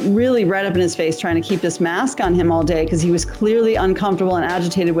were really right up in his face trying to keep this mask on him all day because he was clearly uncomfortable and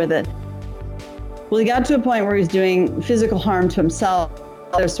agitated with it. Well, he got to a point where he was doing physical harm to himself,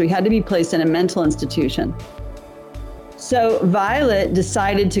 so he had to be placed in a mental institution. So Violet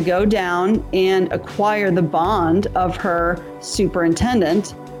decided to go down and acquire the bond of her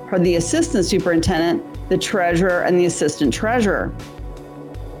superintendent, the assistant superintendent, the treasurer, and the assistant treasurer.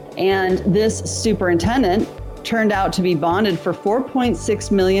 And this superintendent turned out to be bonded for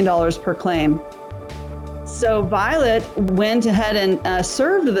 $4.6 million per claim. So Violet went ahead and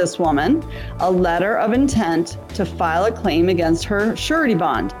served this woman a letter of intent to file a claim against her surety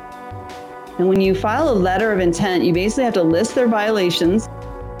bond. And when you file a letter of intent, you basically have to list their violations.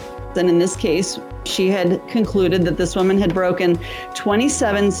 And in this case, she had concluded that this woman had broken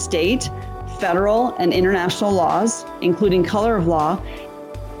 27 state, federal, and international laws, including color of law.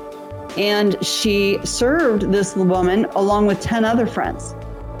 And she served this woman along with 10 other friends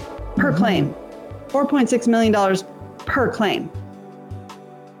per claim. $4.6 million per claim.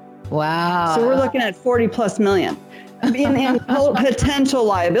 Wow. So we're looking at 40 plus million in potential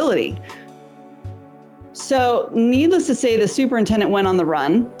liability. So needless to say, the superintendent went on the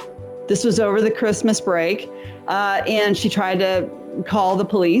run. This was over the Christmas break. And she tried to call the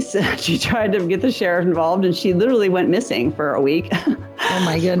police. She tried to get the sheriff involved, and she literally went missing for a week. Oh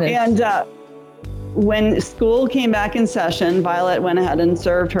my goodness. And when school came back in session, Violet went ahead and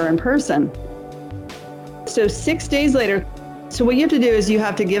served her in person. So 6 days later, so what you have to do is you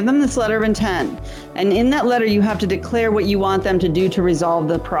have to give them this letter of intent. And in that letter, you have to declare what you want them to do to resolve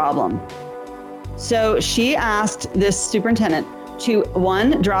the problem. So she asked this superintendent to,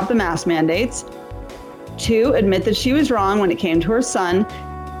 1, drop the mask mandates, 2, admit that she was wrong when it came to her son,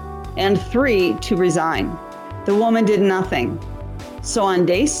 and 3, to resign. The woman did nothing. So on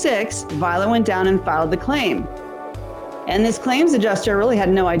day 6, Violet went down and filed the claim. And this claims adjuster really had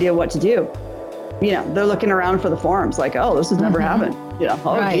no idea what to do. They're looking around for the forms like, oh, this has never happened.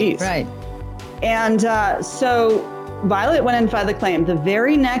 Geez. Right. And so Violet went and filed the claim. The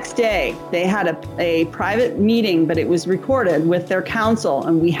very next day, they had a private meeting, but it was recorded with their counsel.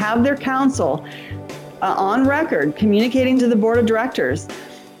 And we have their counsel on record communicating to the board of directors.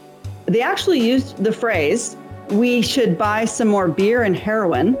 They actually used the phrase, we should buy some more beer and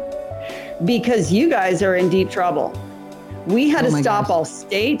heroin because you guys are in deep trouble. We had to stop all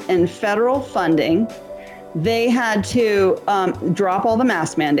state and federal funding. They had to drop all the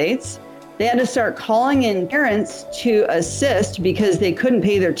mask mandates. They had to start calling in parents to assist because they couldn't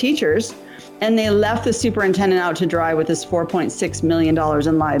pay their teachers. And they left the superintendent out to dry with this $4.6 million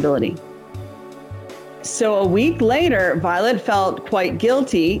in liability. So a week later, Violet felt quite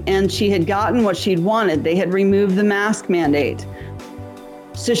guilty, and she had gotten what she'd wanted. They had removed the mask mandate.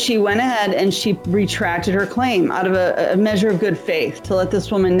 So she went ahead and she retracted her claim out of a measure of good faith to let this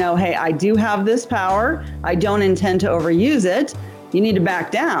woman know, hey, I do have this power. I don't intend to overuse it. You need to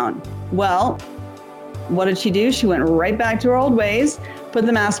back down. Well, what did she do? She went right back to her old ways, put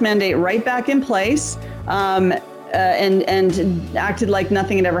the mask mandate right back in place, and acted like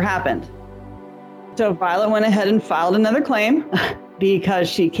nothing had ever happened. So Violet went ahead and filed another claim because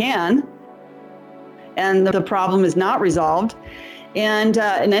she can, and the problem is not resolved. And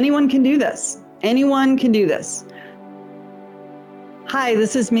anyone can do this. Anyone can do this. Hi,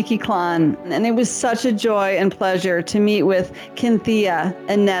 this is Mickey Klon, and it was such a joy and pleasure to meet with Cynthia,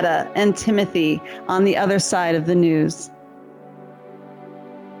 Annetta, and Timothy on the other side of the news.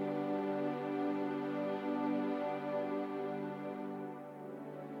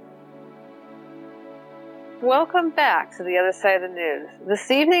 Welcome back to the other side of the news.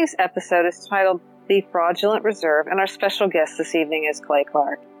 This evening's episode is titled The Fraudulent Reserve, and our special guest this evening is Clay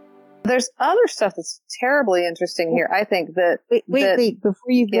Clark. There's other stuff that's terribly interesting here. I think that... Wait.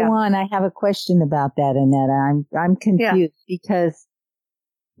 Before you go on, I have a question about that, Annetta. I'm confused because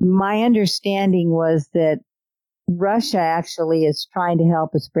my understanding was that Russia actually is trying to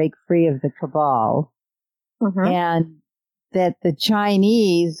help us break free of the cabal, and that the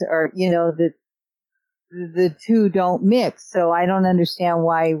Chinese are, the two don't mix. So I don't understand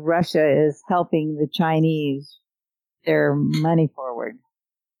why Russia is helping the Chinese their money forward.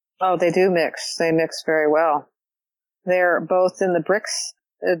 Oh, they do mix. They mix very well. They're both in the BRICS.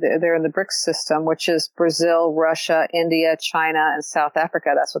 They're in the BRICS system, which is Brazil, Russia, India, China, and South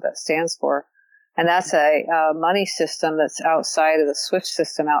Africa. That's what that stands for. And that's a money system that's outside of the SWIFT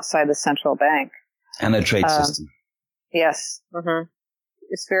system, outside the central bank. And a trade system. Yes. Mm-hmm.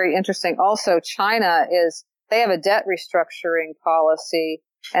 it's very interesting. Also, they have a debt restructuring policy,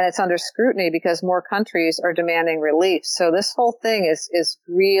 and it's under scrutiny because more countries are demanding relief. So this whole thing is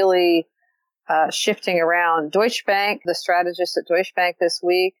really shifting around. Deutsche Bank, the strategist at Deutsche Bank this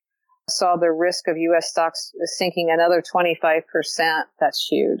week, saw the risk of U.S. stocks sinking another 25%. That's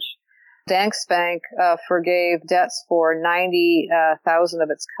huge. Danske Bank forgave debts for 90,000 of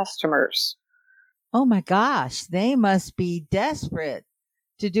its customers. Oh my gosh, they must be desperate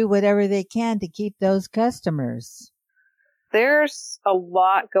to do whatever they can to keep those customers. There's a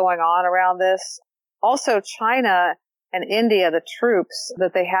lot going on around this. Also, China and India, the troops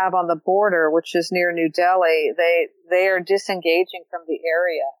that they have on the border, which is near New Delhi, they are disengaging from the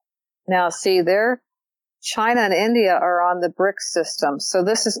area. Now, see, China and India are on the BRICS system, so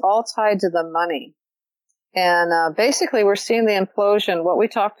this is all tied to the money. And basically, we're seeing the implosion, what we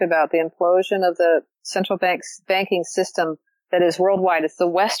talked about, the implosion of the central banking system that is worldwide. It's the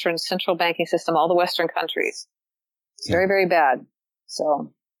Western central banking system, all the Western countries. It's very, very bad.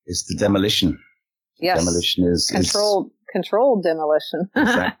 So it's the demolition. Yes, demolition is controlled demolition.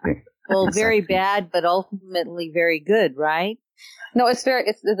 Exactly. Well, very bad, but ultimately very good, right? No,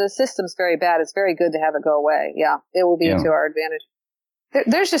 the system's very bad. It's very good to have it go away. Yeah, it will be to our advantage.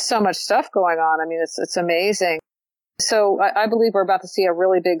 There's just so much stuff going on. I mean, it's amazing. So I believe we're about to see a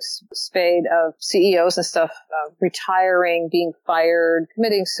really big spate of CEOs and stuff retiring, being fired,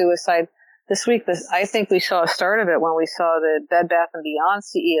 committing suicide. This week, I think we saw a start of it when we saw the Bed Bath & Beyond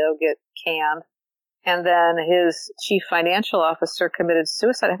CEO get canned. And then his chief financial officer committed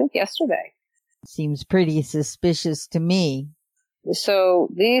suicide, I think yesterday. Seems pretty suspicious to me. So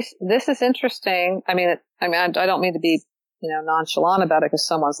this is interesting. I don't mean to be, nonchalant about it because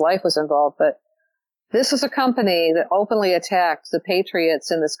someone's life was involved, but this was a company that openly attacked the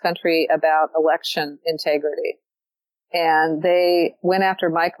patriots in this country about election integrity. And they went after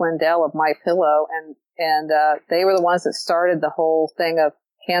Mike Lindell of MyPillow, and they were the ones that started the whole thing of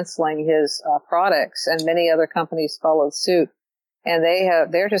canceling his products, and many other companies followed suit. And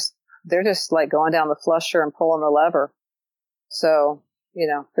they're just like going down the flusher and pulling the lever. So,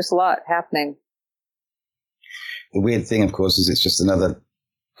 there's a lot happening. The weird thing, of course, is it's just another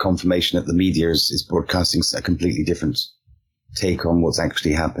confirmation that the media is broadcasting a completely different take on what's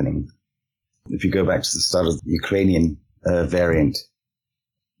actually happening. If you go back to the start of the Ukrainian variant,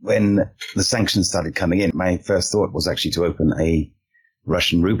 when the sanctions started coming in, my first thought was actually to open a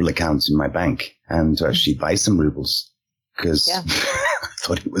Russian ruble account in my bank and to actually buy some rubles because I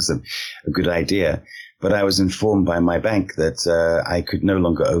thought it was a good idea. But I was informed by my bank that I could no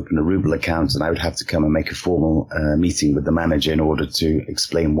longer open a ruble account and I would have to come and make a formal meeting with the manager in order to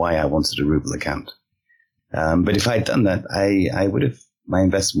explain why I wanted a ruble account. But if I had done that, my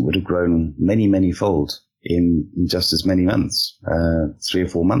investment would have grown many, many fold in just as many months, 3 or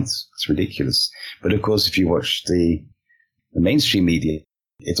 4 months. It's ridiculous. But of course, if you watch the mainstream media,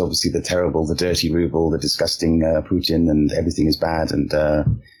 it's obviously the terrible, the dirty ruble, the disgusting Putin, and everything is bad. And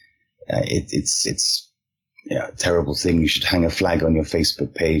it's a terrible thing. You should hang a flag on your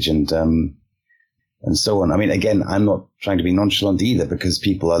Facebook page and so on. I mean, again, I'm not trying to be nonchalant either because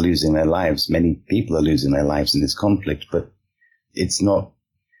people are losing their lives. Many people are losing their lives in this conflict, but it's not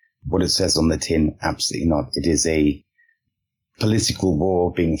what it says on the tin. Absolutely not. It is a political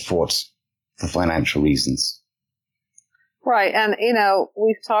war being fought for financial reasons. Right. And,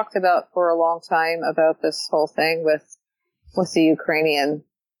 we've talked about for a long time about this whole thing with the Ukrainian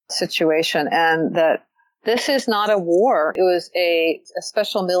situation, and that this is not a war. It was a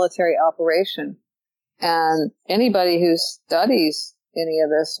special military operation. And anybody who studies any of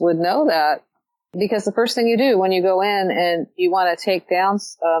this would know that, because the first thing you do when you go in and you want to take down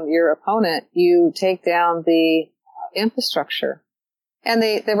your opponent, you take down the infrastructure. And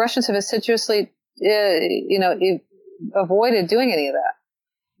the Russians have assiduously, avoided doing any of that.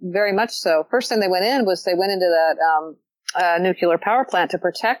 Very much so. First thing they went into that nuclear power plant to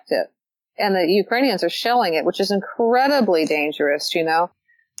protect it. And the Ukrainians are shelling it, which is incredibly dangerous,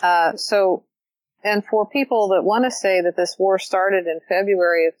 and for people that want to say that this war started in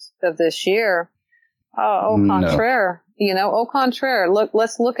February of this year, au contraire, au contraire.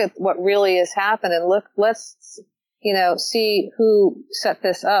 Let's look at what really has happened and let's see who set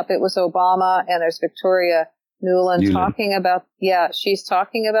this up. It was Obama, and there's Victoria Nuland talking about, she's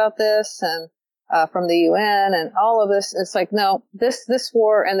talking about this, and from the UN and all of this. It's like, no, this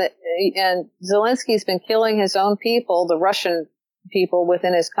war, and Zelensky's been killing his own people, the Russian people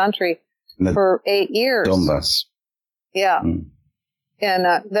within his country, for 8 years. Donbass. Yeah. Mm. And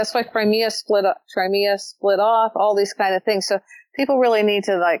that's why Crimea split off, all these kind of things. So people really need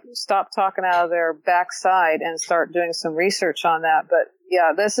to like stop talking out of their backside and start doing some research on that. But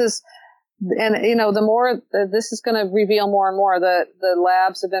yeah, this is, and you know, the more this is going to reveal more and more. The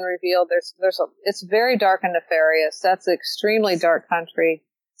labs have been revealed. It's very dark and nefarious. That's an extremely dark country.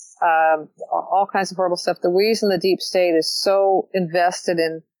 All kinds of horrible stuff. The reason the deep state is so invested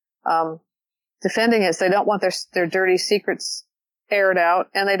in defending it is they don't want their dirty secrets aired out,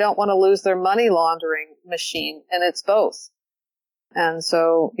 and they don't want to lose their money laundering machine, and it's both. And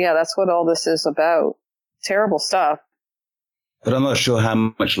so, yeah, that's what all this is about. Terrible stuff. But I'm not sure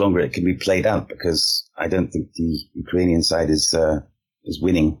how much longer it can be played out, because I don't think the Ukrainian side is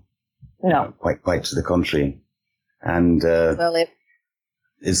winning. No. Quite to the contrary. And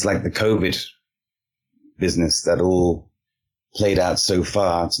it's like the COVID business that all played out so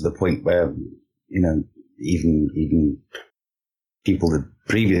far to the point where, you know, even people that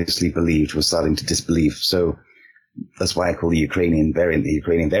previously believed were starting to disbelieve. So that's why I call the Ukrainian variant,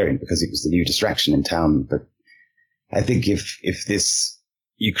 because it was the new distraction in town. But I think if this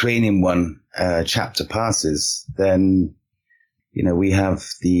Ukrainian chapter passes, then, you know, we have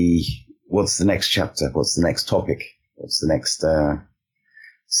what's the next chapter? What's the next topic? What's the next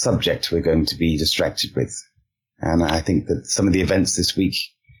subject we're going to be distracted with? And I think that some of the events this week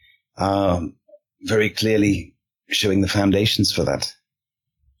are very clearly showing the foundations for that.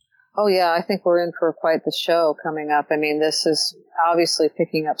 Oh yeah, I think we're in for quite the show coming up. I mean, this is obviously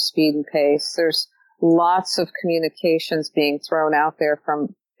picking up speed and pace. There's lots of communications being thrown out there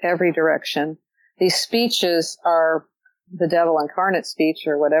from every direction. These speeches are the devil incarnate speech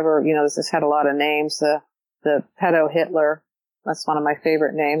or whatever. You know, this has had a lot of names. The pedo Hitler, that's one of my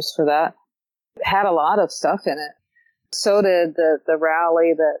favorite names for that. It had a lot of stuff in it. So did the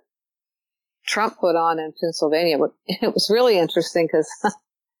rally that Trump put on in Pennsylvania. It was really interesting because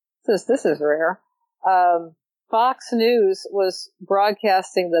this is rare. Fox News was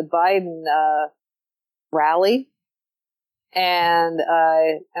broadcasting the Biden rally, and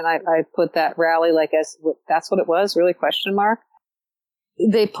I put that rally like as that's what it was, really, question mark.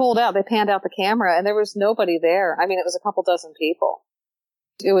 They panned out the camera, and there was nobody there. I mean, it was a couple dozen people.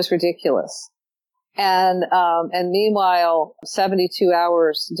 It was ridiculous. And meanwhile, 72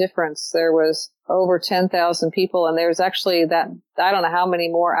 hours difference, there was over 10,000 people. And there's actually I don't know how many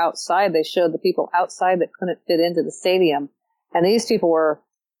more outside. They showed the people outside that couldn't fit into the stadium. And these people were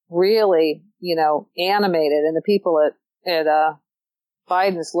really, you know, animated. And the people at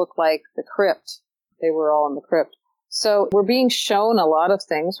Biden's looked like the crypt. They were all in the crypt. So we're being shown a lot of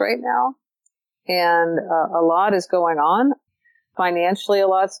things right now. And a lot is going on. Financially, a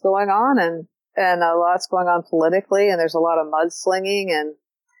lot's going on. And a lot's going on politically, and there's a lot of mudslinging,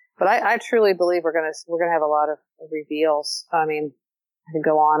 but I truly believe we're gonna have a lot of reveals. I mean, I could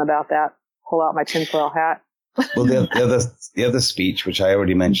go on about that. Pull out my tinfoil hat. Well, the other speech, which I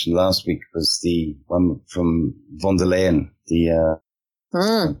already mentioned last week, was the one from von der Leyen, the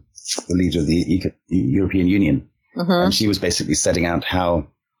leader of the European Union, and she was basically setting out how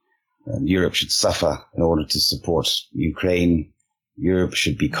Europe should suffer in order to support Ukraine. Europe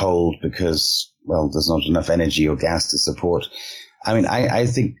should be cold because, well, there's not enough energy or gas to support. I mean, I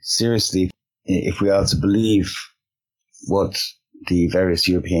think seriously, if we are to believe what the various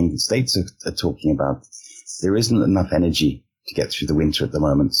European states are talking about, there isn't enough energy to get through the winter at the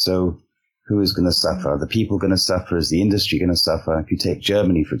moment. So who is going to suffer? Are the people going to suffer? Is the industry going to suffer? If you take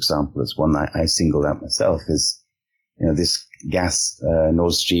Germany, for example, as one I singled out myself, is, you know, this gas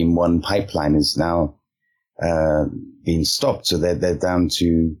Nord Stream 1 pipeline is now being stopped, so they're down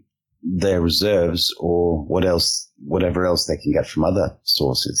to their reserves or whatever else they can get from other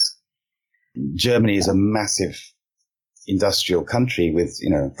sources. Germany is a massive industrial country with, you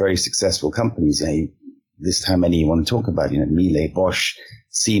know, very successful companies. List how many you want to talk about, you know, Miele, Bosch,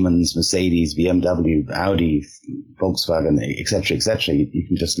 Siemens, Mercedes, BMW, Audi, Volkswagen, etc., etc. You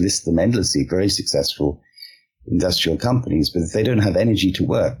can just list them endlessly. Very successful industrial companies, but if they don't have energy to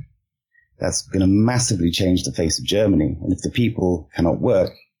work, that's going to massively change the face of Germany. And if the people cannot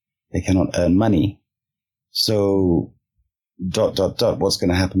work, they cannot earn money. So, ... what's going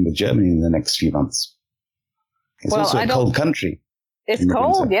to happen with Germany in the next few months? It's also a cold country. It's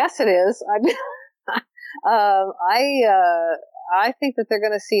cold. Winter. Yes, it is. I think that they're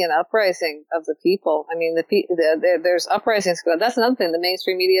going to see an uprising of the people. I mean, there's uprisings. That's another thing. The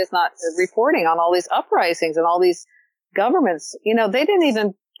mainstream media is not reporting on all these uprisings and all these governments. You know, they didn't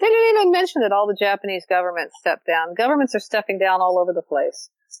even mention that all the Japanese governments stepped down. Governments are stepping down all over the place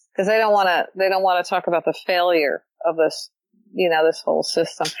because they don't want to talk about the failure of this, you know, this whole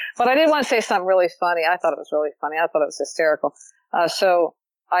system. But I did want to say something really funny. I thought it was really funny. I thought it was hysterical. So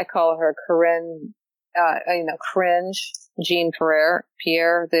I call her Corinne cringe. Jean Pierre,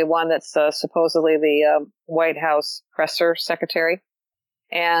 the one that's supposedly the White House presser secretary.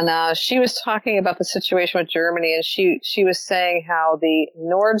 And she was talking about the situation with Germany, and she was saying how the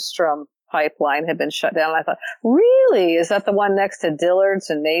Nordstrom pipeline had been shut down. And I thought, really? Is that the one next to Dillard's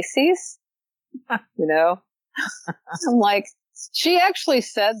and Macy's? I'm like, she actually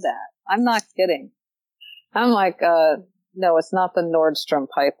said that. I'm not kidding. I'm like, no, it's not the Nordstrom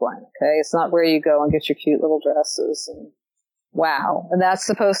pipeline, okay? It's not where you go and get your cute little dresses. And wow. And that's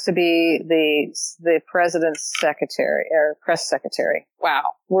supposed to be the president's secretary or press secretary. Wow.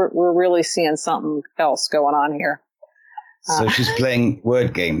 We're really seeing something else going on here. So she's playing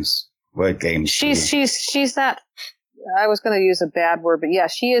word games. She's that, I was going to use a bad word, but yeah,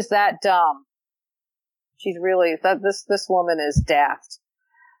 she is that dumb. She's really, this woman is daft.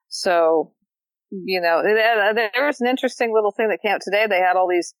 So, there was an interesting little thing that came out today. They had all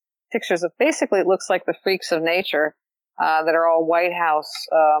these pictures of, basically it looks like the freaks of nature, that are all White House,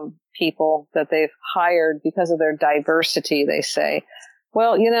 people that they've hired because of their diversity, they say.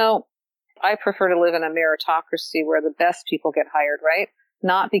 Well, I prefer to live in a meritocracy where the best people get hired, right?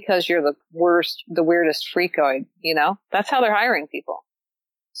 Not because you're the weirdest freakoid, That's how they're hiring people.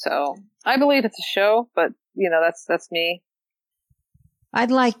 So I believe it's a show, but that's me.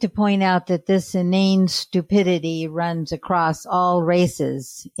 I'd like to point out that this inane stupidity runs across all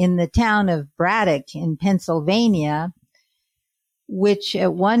races. In the town of Braddock in Pennsylvania, which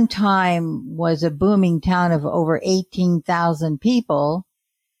at one time was a booming town of over 18,000 people,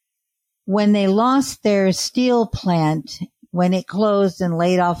 when they lost their steel plant, when it closed and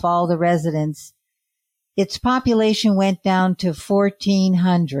laid off all the residents, its population went down to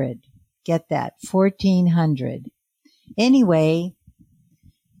 1,400. Get that, 1,400. Anyway,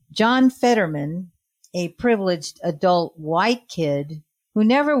 John Fetterman, a privileged adult white kid who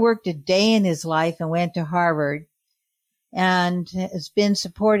never worked a day in his life and went to Harvard and has been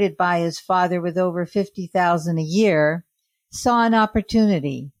supported by his father with over $50,000 a year, saw an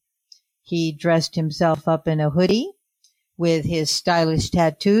opportunity. He dressed himself up in a hoodie with his stylish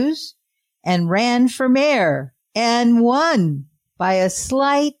tattoos and ran for mayor and won by a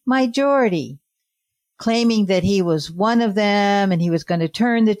slight majority, claiming that he was one of them and he was going to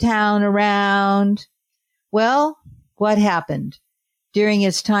turn the town around. Well, what happened? During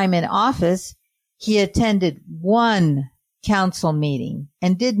his time in office, he attended one council meeting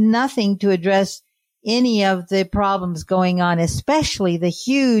and did nothing to address any of the problems going on, especially the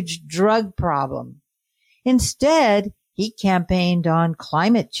huge drug problem. Instead, he campaigned on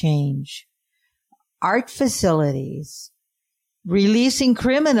climate change, art facilities, releasing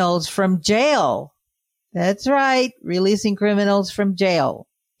criminals from jail. That's right, releasing criminals from jail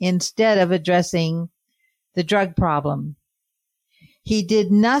instead of addressing the drug problem. He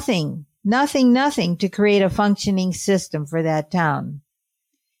did nothing to create a functioning system for that town.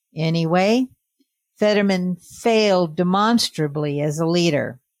 Anyway, Fetterman failed demonstrably as a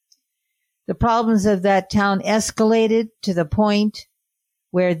leader. The problems of that town escalated to the point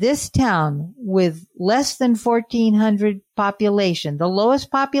where this town, with less than 1,400 population, the lowest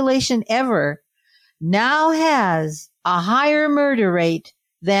population ever, now has a higher murder rate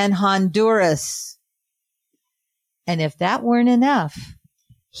than Honduras. And if that weren't enough,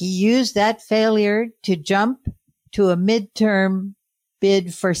 he used that failure to jump to a midterm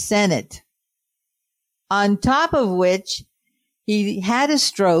bid for Senate. On top of which, he had a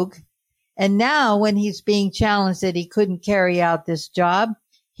stroke, and now when he's being challenged that he couldn't carry out this job,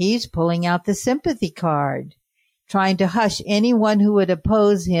 he's pulling out the sympathy card, trying to hush anyone who would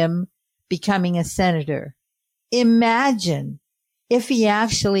oppose him becoming a senator. Imagine if he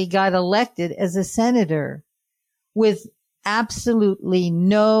actually got elected as a senator with absolutely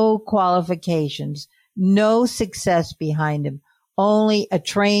no qualifications, no success behind him, only a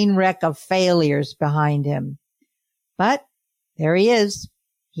train wreck of failures behind him. But there he is.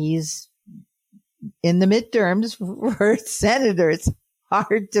 He's in the midterms for senator. It's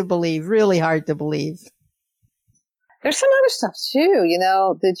hard to believe, really hard to believe. There's some other stuff too.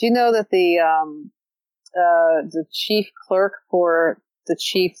 Did you know that the chief clerk for the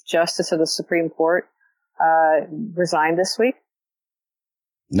Chief Justice of the Supreme Court resigned this week?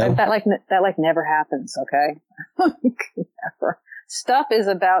 No. That never happens, okay? Never. Stuff is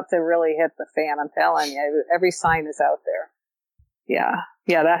about to really hit the fan, I'm telling you. Every sign is out there. Yeah,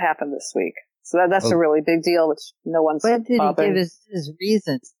 that happened this week. So that's a really big deal, which no one's What did bothering. he give his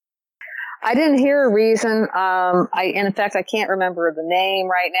reasons? I didn't hear a reason. In fact, I can't remember the name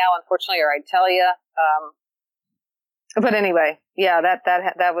right now, unfortunately, or I'd tell you. But anyway, yeah,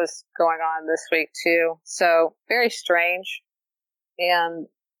 that was going on this week too. So very strange. And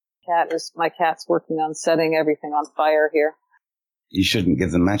My cat's working on setting everything on fire here. You shouldn't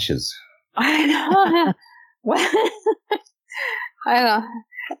give them matches. I know. I know.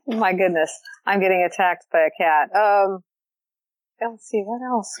 My goodness. I'm getting attacked by a cat. Let's see. What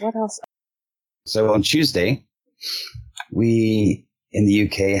else? So on Tuesday, we in the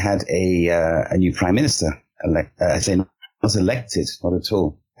UK had a new prime minister. I say not elected, not at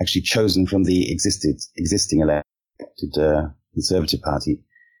all. Actually chosen from the existing elected Conservative Party.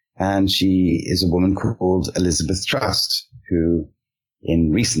 And she is a woman called Elizabeth Truss, who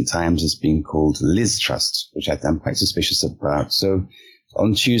in recent times has been called Liz Truss, which I'm quite suspicious about. So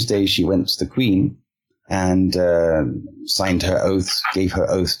on Tuesday, she went to the Queen and signed her oath, gave her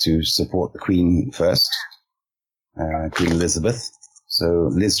oath to support the Queen first, Queen Elizabeth. So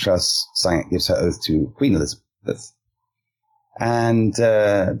Liz Truss gives her oath to Queen Elizabeth. And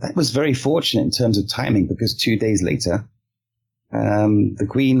that was very fortunate in terms of timing, because 2 days later, the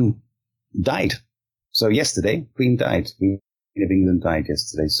Queen died. So yesterday, Queen died. Queen of England died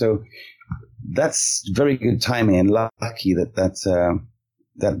yesterday. So that's very good timing, and lucky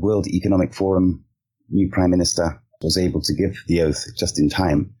that World Economic Forum new Prime Minister was able to give the oath just in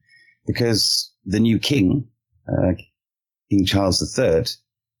time, because the new King, King Charles III,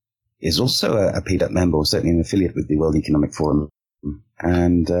 is also a paid-up member, or certainly an affiliate with the World Economic Forum.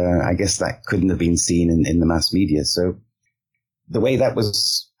 And I guess that couldn't have been seen in the mass media. So the way that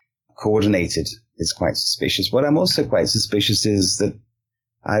was coordinated is quite suspicious. What I'm also quite suspicious is that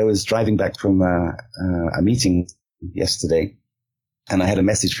I was driving back from a meeting yesterday, and I had a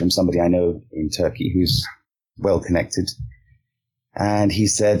message from somebody I know in Turkey who's well connected. And he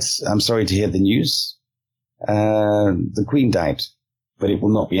said, "I'm sorry to hear the news. The Queen died, but it will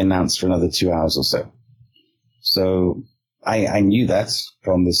not be announced for another 2 hours or so." So I knew that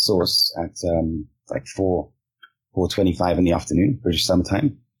from this source at like 4:25 in the afternoon, British summer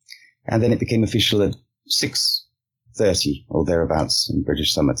time. And then it became official at 6:30 or thereabouts in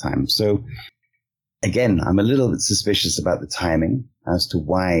British summer time. So again, I'm a little bit suspicious about the timing as to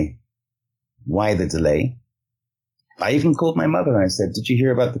why the delay. I even called my mother and I said, "Did you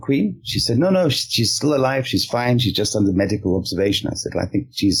hear about the Queen?" She said, no, she's still alive. She's fine. She's just under medical observation. I said, "I think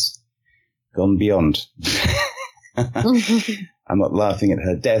she's gone beyond." I'm not laughing at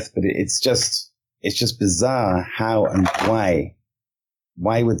her death, but it's just bizarre how and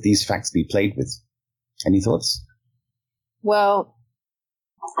why would these facts be played with? Any thoughts? Well,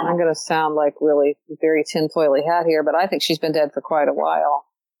 I'm going to sound like really very tinfoily hat here, but I think she's been dead for quite a while.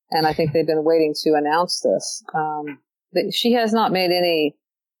 And I think they've been waiting to announce this. She has not made any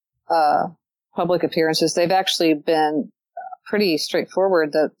public appearances. They've actually been pretty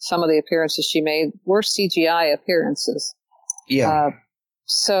straightforward that some of the appearances she made were CGI appearances. Yeah.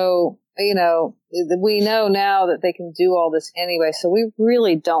 So, we know now that they can do all this anyway. So we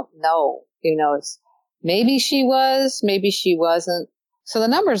really don't know, it's maybe she was, maybe she wasn't. So the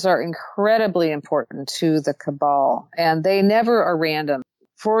numbers are incredibly important to the cabal, and they never are random.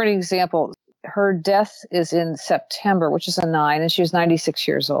 For an example, her death is in September, which is a 9, and she was 96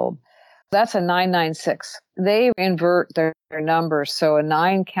 years old. That's a 996. They invert their numbers, so a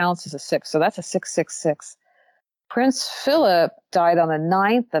 9 counts as a 6. So that's a 666. Prince Philip died on the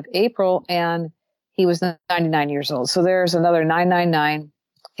 9th of April, and he was 99 years old. So there's another 999,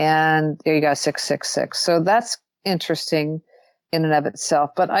 and there you go, 666. So that's interesting in and of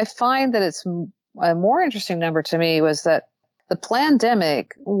itself. But I find that it's a more interesting number to me was that the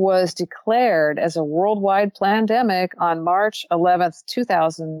pandemic was declared as a worldwide pandemic on March 11th,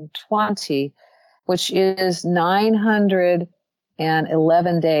 2020, which is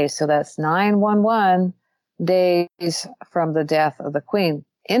 911 days. So that's 911 days from the death of the Queen.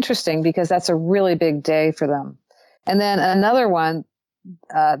 Interesting, because that's a really big day for them. And then another one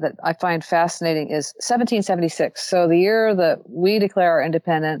that I find fascinating is 1776. So the year that we declare our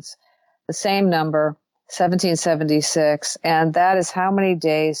independence, the same number, 1776, and that is how many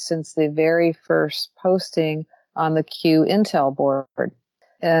days since the very first posting on the Q Intel board.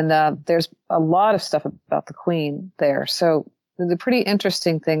 And there's a lot of stuff about the Queen there. So the pretty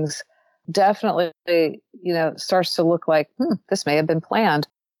interesting things definitely, starts to look like, this may have been planned.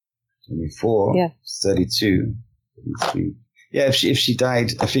 24, yeah. 32, 33. Yeah, if she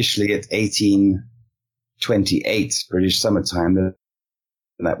died officially at 1828 British summertime, then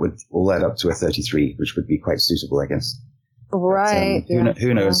that would all add up to a 33, which would be quite suitable, I guess. Right. But,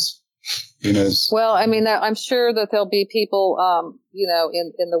 who knows? Who knows? Well, I mean, I'm sure that there'll be people,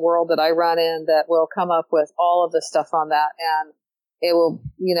 in the world that I run in that will come up with all of the stuff on that, and it will,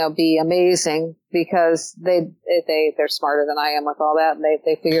 be amazing because they're smarter than I am with all that, and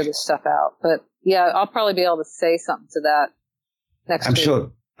they figure this stuff out. But yeah, I'll probably be able to say something to that next week.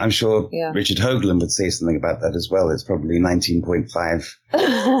 I'm sure Richard Hoagland would say something about that as well. It's probably 19.5.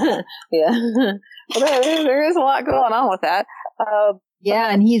 Yeah. Well, there is a lot going on with that.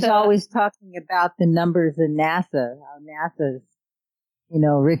 And he's always talking about the numbers in NASA, how NASA's,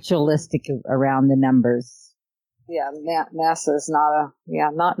 ritualistic around the numbers. Yeah, NASA is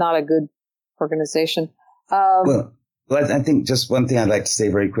not a good organization. Well, I think just one thing I'd like to say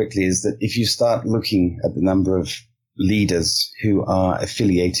very quickly is that if you start looking at the number of leaders who are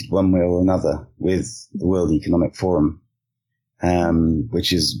affiliated one way or another with the World Economic Forum,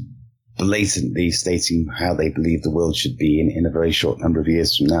 which is blatantly stating how they believe the world should be in a very short number of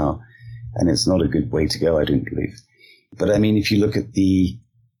years from now. And it's not a good way to go, I don't believe. But I mean, if you look at the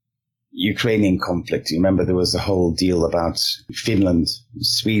Ukrainian conflict, you remember there was a whole deal about Finland,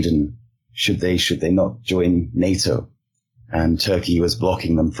 Sweden, should they not join NATO? And Turkey was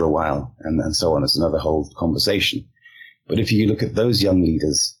blocking them for a while, and so on. It's another whole conversation. But if you look at those young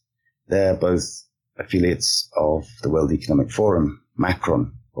leaders, they're both affiliates of the World Economic Forum.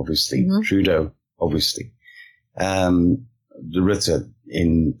 Macron, obviously. Mm-hmm. Trudeau, obviously. The Rutte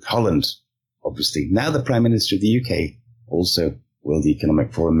in Holland, obviously. Now the Prime Minister of the UK, also World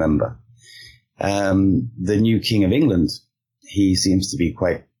Economic Forum member. The new King of England, he seems to be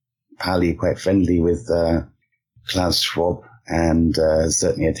quite pally, quite friendly with Klaus Schwab, and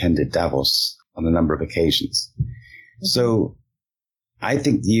certainly attended Davos on a number of occasions. So I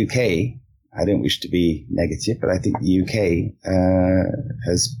think the UK, I don't wish to be negative, but I think the UK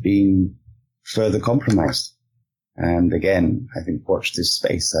has been further compromised. And again, I think watch this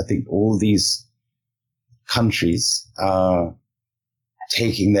space. I think all these countries are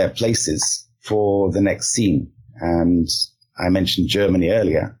taking their places for the next scene. And I mentioned Germany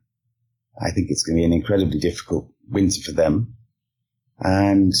earlier. I think it's going to be an incredibly difficult winter for them.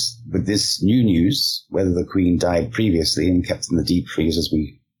 And with this new news, whether the Queen died previously and kept in the deep freeze as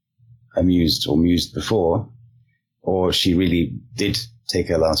we mused before, or she really did take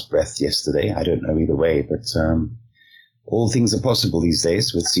her last breath yesterday, I don't know either way, but all things are possible these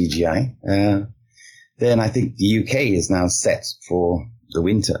days with CGI. Then I think the UK is now set for the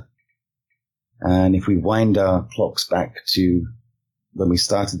winter. And if we wind our clocks back to when we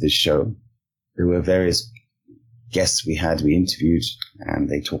started this show, there were various guests we interviewed, and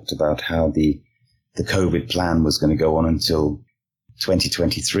they talked about how the COVID plan was going to go on until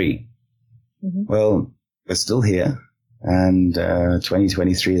 2023. Mm-hmm. Well, we're still here, and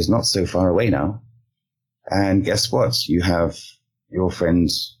 2023 is not so far away now. And guess what? You have your friend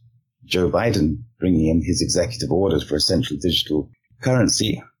Joe Biden bringing in his executive orders for a central digital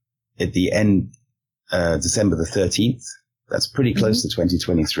currency at the end, December the 13th. That's pretty close to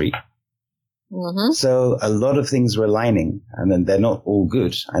 2023. Mm-hmm. So a lot of things are aligning, and then they're not all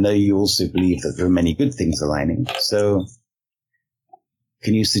good. I know you also believe that there are many good things aligning. So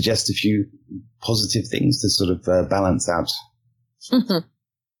can you suggest a few positive things to sort of balance out?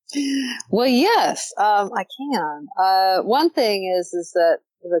 Well, yes, I can. One thing is that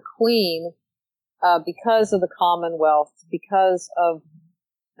the Queen, because of the Commonwealth, because of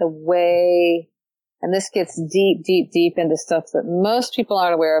the way, and this gets deep into stuff that most people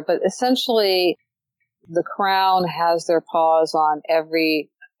aren't aware of, but essentially the Crown has their paws on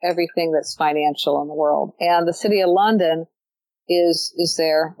everything that's financial in the world. And the City of London is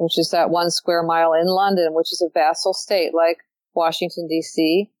there, which is that 1 square mile in London, which is a vassal state like Washington,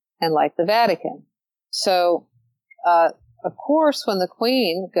 D.C., and like the Vatican. So, of course, when the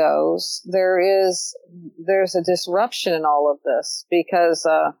Queen goes, there's a disruption in all of this because,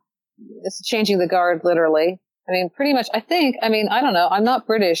 it's changing the guard, literally. I mean, pretty much, I don't know. I'm not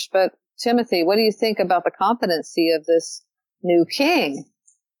British, but Timothy, what do you think about the competency of this new king?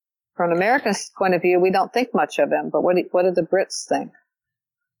 From America's point of view, we don't think much of him, but what do the Brits think?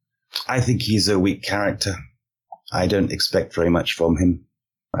 I think he's a weak character. I don't expect very much from him.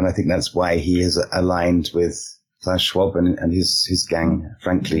 And I think that's why he is aligned with Klaus Schwab and his gang,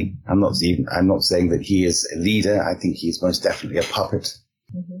 frankly. I'm not saying that he is a leader. I think he's most definitely a puppet.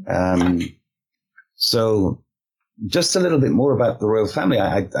 Mm-hmm. So just a little bit more about the royal family.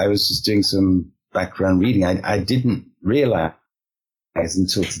 I was just doing some background reading. I didn't realize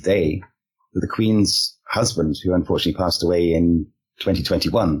until today that the Queen's husband, who unfortunately passed away in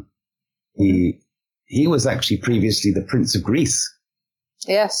 2021, he was actually previously the Prince of Greece.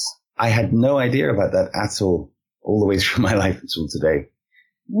 Yes. I had no idea about that at all the way through my life until today.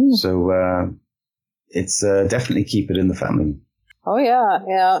 Mm. So it's definitely keep it in the family. Oh, yeah.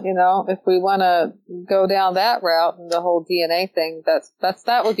 If we want to go down that route and the whole DNA thing,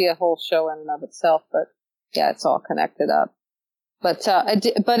 that would be a whole show in and of itself. But yeah, it's all connected up. But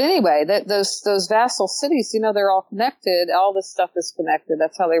anyway, those vassal cities, they're all connected. All this stuff is connected.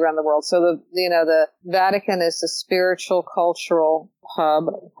 That's how they run the world. So the Vatican is the spiritual, cultural hub.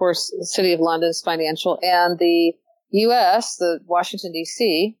 Of course, the City of London is financial, and the U.S., the Washington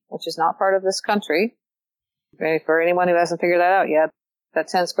D.C., which is not part of this country. For anyone who hasn't figured that out yet, that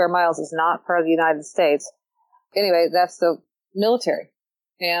 10 square miles is not part of the United States. Anyway, that's the military.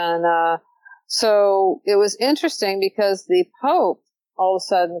 And so it was interesting because the Pope all of a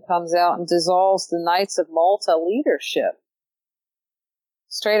sudden comes out and dissolves the Knights of Malta leadership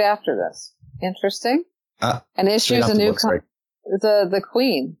straight after this. Interesting. And issues a new the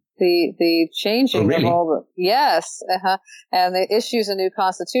Queen. The changing of all the yes, and the issues a new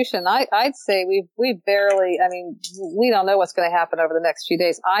constitution. I'd say we barely. I mean, we don't know what's going to happen over the next few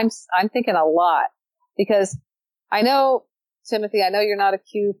days. I'm thinking a lot because I know, Timothy, I know you're not a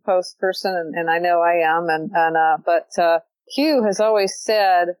Q post person, and I know I am, but Q has always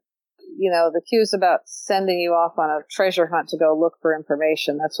said, the Q is about sending you off on a treasure hunt to go look for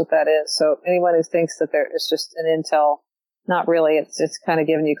information. That's what that is. So anyone who thinks that there is just an intel. Not really. It's kind of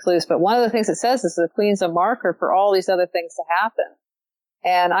giving you clues. But one of the things it says is the Queen's a marker for all these other things to happen.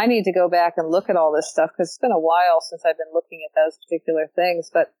 And I need to go back and look at all this stuff because it's been a while since I've been looking at those particular things.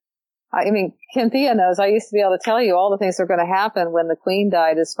 But I mean, Cynthia knows I used to be able to tell you all the things that are going to happen when the Queen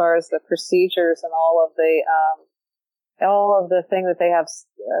died as far as the procedures and all of the thing that they have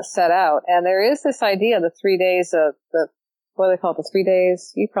set out. And there is this idea, the 3 days of what do they call it? The 3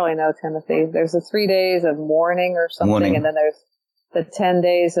 days? You probably know, Timothy. There's the 3 days of mourning or something, and then there's the 10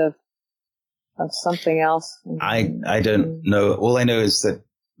 days of something else. I don't know. All I know is that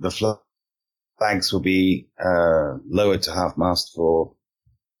the flags will be lowered to half-mast for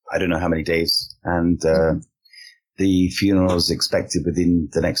I don't know how many days, and the funeral is expected within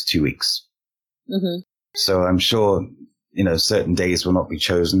the next 2 weeks. Mm-hmm. So I'm sure, certain days will not be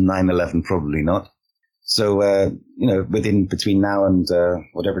chosen. 9/11 probably not. So, between now and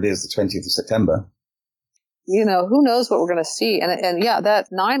whatever it is, the 20th of September. Who knows what we're going to see. And yeah, that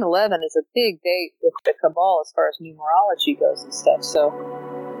 9/11 is a big date with the cabal as far as numerology goes and stuff. So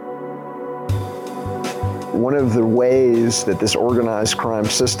one of the ways that this organized crime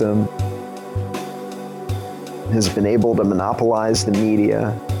system has been able to monopolize the media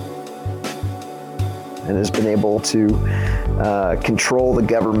and has been able to control the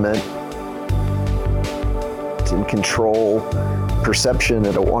government and control perception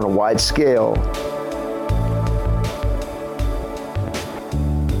on a wide scale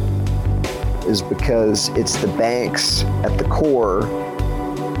is because it's the banks at the core,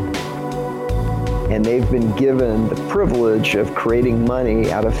 and they've been given the privilege of creating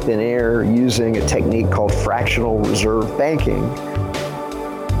money out of thin air using a technique called fractional reserve banking,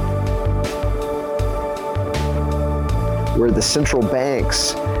 where the central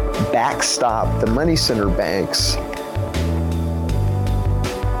banks backstop the money center banks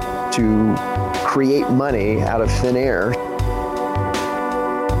to create money out of thin air.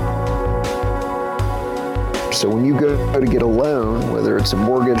 So when you go to get a loan, whether it's a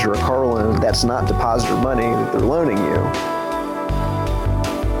mortgage or a car loan, that's not depositor money that they're loaning you.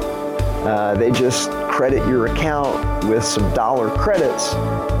 They just credit your account with some dollar credits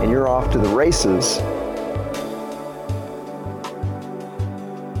and you're off to the races.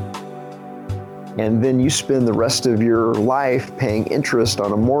 And then you spend the rest of your life paying interest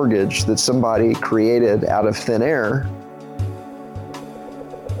on a mortgage that somebody created out of thin air.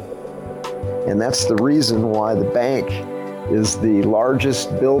 And that's the reason why the bank is the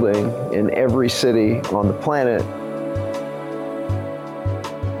largest building in every city on the planet,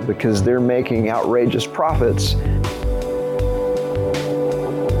 because they're making outrageous profits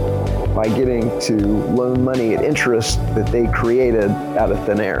by getting to loan money at interest that they created out of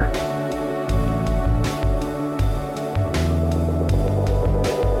thin air.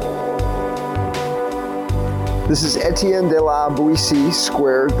 This is Etienne de la Boétie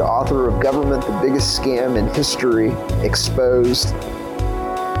Squared, the author of Government, the Biggest Scam in History, Exposed.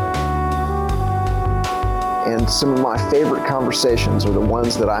 And some of my favorite conversations are the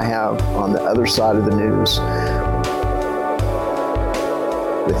ones that I have on the other side of the news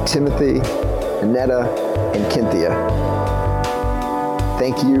with Timothy, Annetta, and Cynthia.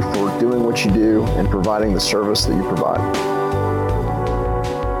 Thank you for doing what you do and providing the service that you provide.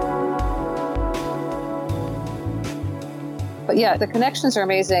 But yeah, the connections are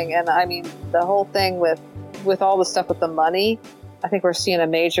amazing. And I mean, the whole thing with all the stuff with the money, I think we're seeing a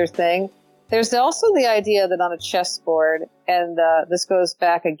major thing. There's also the idea that on a chessboard, and this goes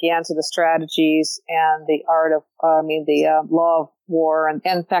back again to the strategies and the art of, the law of war, and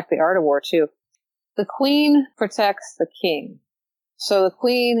in fact, the art of war too. The queen protects the king. So the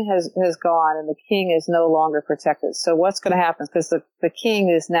queen has gone and the king is no longer protected. So what's going to happen? Because the king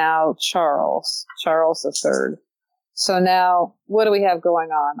is now Charles III. So now what do we have going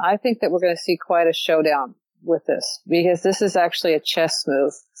on? I think that we're going to see quite a showdown with this, because this is actually a chess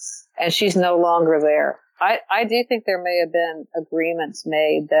move and she's no longer there. I do think there may have been agreements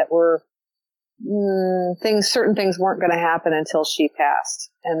made that were certain things weren't going to happen until she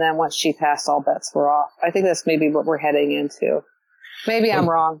passed. And then once she passed, all bets were off. I think that's maybe what we're heading into. Maybe I'm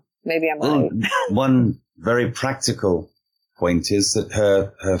wrong. Maybe I'm right. One very practical point is that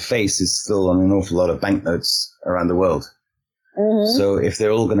her face is still on an awful lot of banknotes around the world. Mm-hmm. So if they're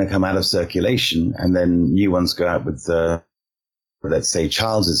all going to come out of circulation and then new ones go out with, let's say,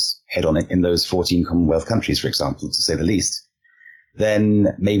 Charles's head on it in those 14 Commonwealth countries, for example, to say the least,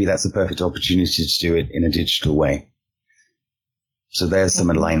 then maybe that's a perfect opportunity to do it in a digital way. So there's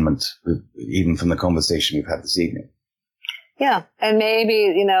some alignment, even from the conversation we've had this evening. Yeah, and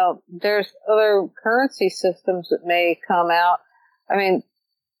maybe, there's other currency systems that may come out. I mean,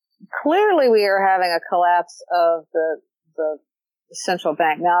 clearly we are having a collapse of the central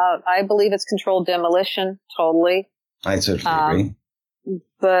bank. Now, I believe it's controlled demolition, totally. I totally agree.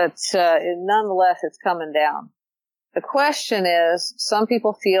 But nonetheless, it's coming down. The question is, some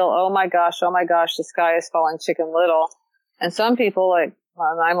people feel, oh my gosh, the sky is falling Chicken Little. And some people, like,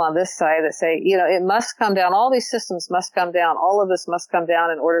 I'm on this side, that say, it must come down. All these systems must come down. All of this must come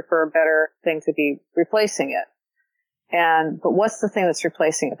down in order for a better thing to be replacing it. But what's the thing that's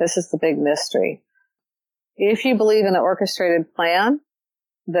replacing it? This is the big mystery. If you believe in the orchestrated plan,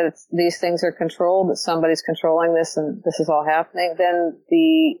 that these things are controlled, that somebody's controlling this and this is all happening, then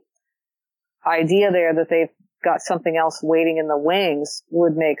the idea there that they've got something else waiting in the wings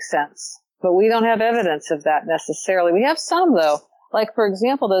would make sense. But we don't have evidence of that necessarily. We have some, though. Like, for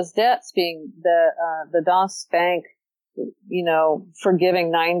example, those debts being the Danske Bank,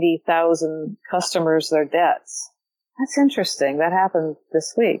 forgiving 90,000 customers their debts. That's interesting. That happened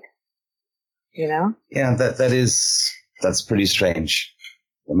this week. Yeah, that's pretty strange.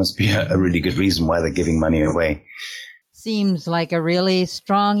 There must be a really good reason why they're giving money away. Seems like a really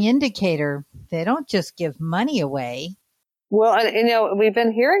strong indicator. They don't just give money away. Well, we've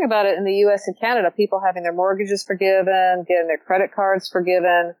been hearing about it in the U.S. and Canada, people having their mortgages forgiven, getting their credit cards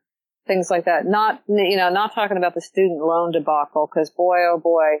forgiven, things like that. Not talking about the student loan debacle, because boy, oh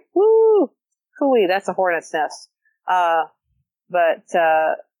boy, woo, hooey, that's a hornet's nest.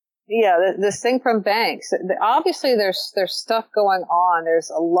 This thing from banks, obviously there's stuff going on. There's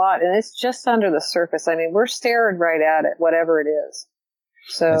a lot, and it's just under the surface. I mean, we're staring right at it, whatever it is.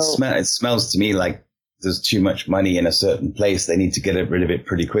 So it smells to me like there's too much money in a certain place. They need to get rid of it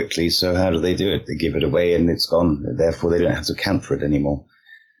pretty quickly. So how do they do it? They give it away and it's gone. Therefore, they don't have to account for it anymore.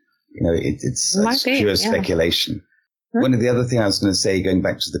 It's pure speculation. Hmm? One of the other things I was going to say, going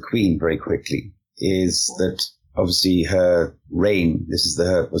back to the Queen very quickly, is that obviously her reign,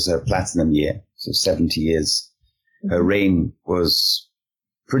 was her platinum year, so 70 years. Her reign was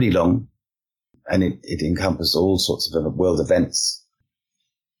pretty long, and it encompassed all sorts of world events.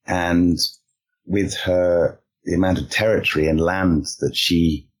 And with the amount of territory and land that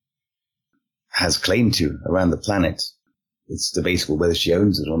she has claim to around the planet, it's debatable whether she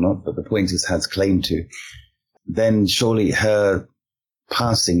owns it or not, but the point is has claim to, then surely her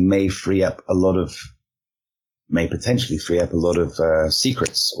passing may potentially free up a lot of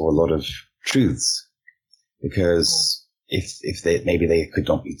secrets or a lot of truths, because maybe they could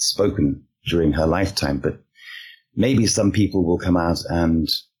not be spoken during her lifetime, but maybe some people will come out and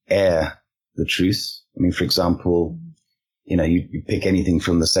air the truth. I mean, for example, you pick anything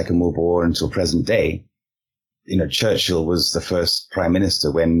from the Second World War until present day. Churchill was the first prime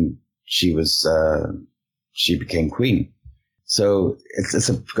minister when she became queen. So it's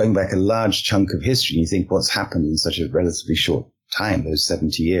going back a large chunk of history. You think what's happened in such a relatively short time, those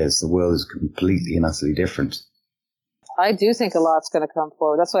 70 years, the world is completely and utterly different. I do think a lot's going to come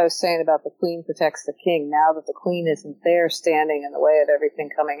forward. That's what I was saying about the queen protects the king. Now that the queen isn't there standing in the way of everything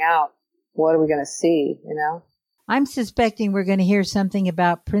coming out, what are we going to see, I'm suspecting we're going to hear something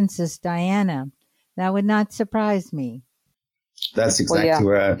about Princess Diana. That would not surprise me. That's exactly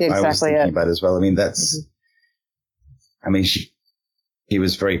where I was thinking about as well. I mean, she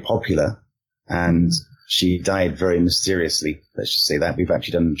was very popular and she died very mysteriously. Let's just say that. We've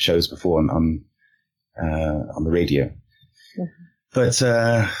actually done shows before on the radio. Mm-hmm. But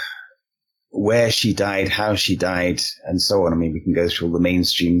where she died, how she died, and so on. I mean, we can go through all the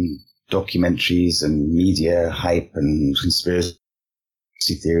mainstream documentaries and media hype and conspiracy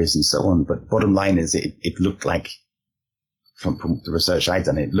theories and so on. But bottom line is it looked like, from the research I've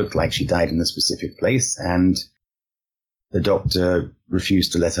done, it looked like she died in a specific place. And the doctor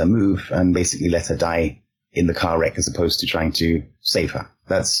refused to let her move and basically let her die in the car wreck as opposed to trying to save her.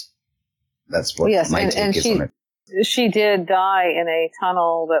 That's what my take is on it. She did die in a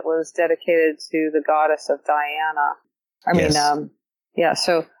tunnel that was dedicated to the goddess of Diana.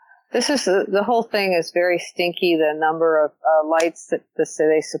 So this is the whole thing is very stinky, the number of lights that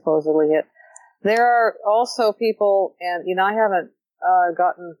they supposedly hit. There are also people, and I haven't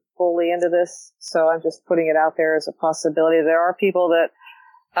gotten fully into this, so I'm just putting it out there as a possibility. There are people that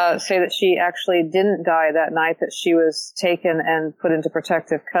say that she actually didn't die that night, that she was taken and put into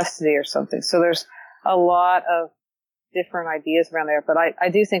protective custody or something. So there's a lot of different ideas around there, but I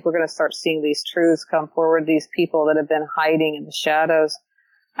do think we're going to start seeing these truths come forward. These people that have been hiding in the shadows,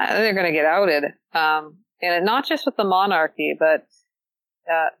 they're going to get outed, and not just with the monarchy, but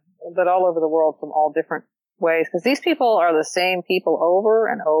all over the world from all different ways, because these people are the same people over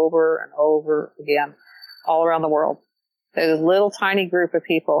and over and over again, all around the world. There's a little tiny group of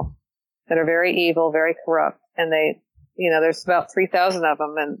people that are very evil, very corrupt, and there's about 3,000 of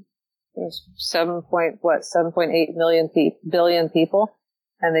them, and there's 7.8 billion people,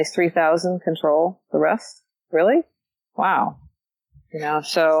 and these 3,000 control the rest. Really? Wow.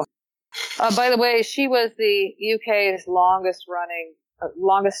 So, by the way, she was the UK's longest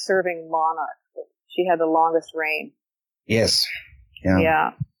serving monarch. She had the longest reign. Yes.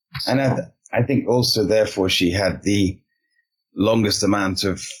 Yeah. And I think also, therefore, she had the longest amount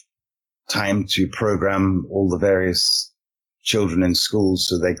of time to program all the various children in schools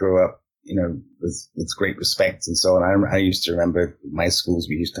so they grow up, with great respect and so on. I used to remember my schools,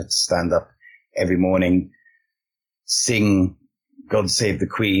 we used to have to stand up every morning, sing God Save the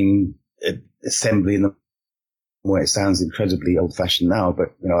Queen, assembly in the it sounds incredibly old-fashioned now,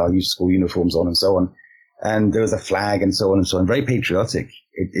 but, I used school uniforms on and so on. And there was a flag and so on and so on. Very patriotic.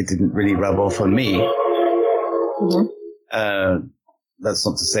 It didn't really rub off on me. Mm-hmm. That's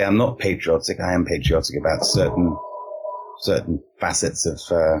not to say I'm not patriotic. I am patriotic about certain facets of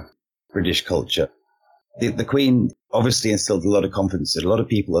British culture. The Queen obviously instilled a lot of confidence in a lot of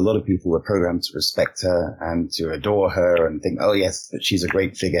people. A lot of people were programmed to respect her and to adore her and think, oh, yes, that she's a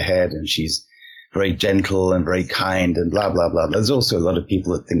great figurehead and she's very gentle and very kind and blah, blah, blah. There's also a lot of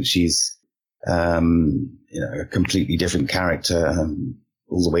people that think she's, a completely different character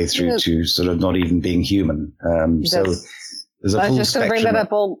all the way through to sort of not even being human. So there's a full spectrum. I was just going to bring that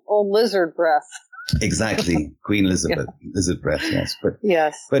up, old lizard breath. Exactly. Queen Elizabeth, lizard breath, yes.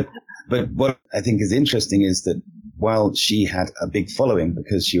 Yes. But what I think is interesting is that while she had a big following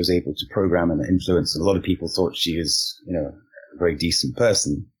because she was able to program and influence, and a lot of people thought she was, a very decent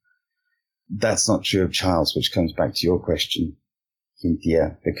person, that's not true of Charles, which comes back to your question,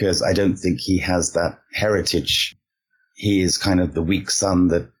 Cynthia, because I don't think he has that heritage. He is kind of the weak son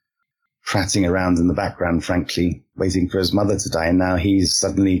that prattling around in the background, frankly, waiting for his mother to die. And now he's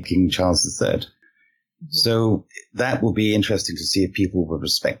suddenly King Charles III. Mm-hmm. So that will be interesting to see if people will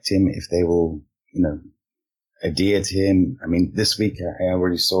respect him, if they will, adhere to him. I mean, this week I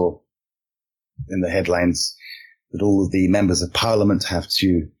already saw in the headlines that all of the members of Parliament have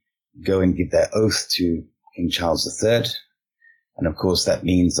to go and give their oath to King Charles III. And of course, that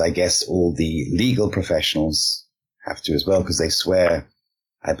means, I guess, all the legal professionals have to as well, because they swear,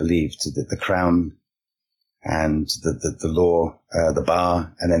 I believe, to the Crown and the law, the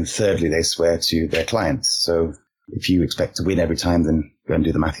bar. And then thirdly, they swear to their clients. So if you expect to win every time, then go and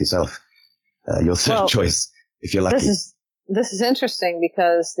do the math yourself. Your third choice, if you're lucky. This is interesting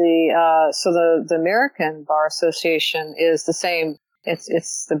because the American Bar Association is the same.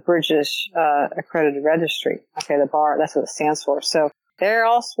 It's the British Accredited Registry. Okay, the bar, that's what it stands for. So they're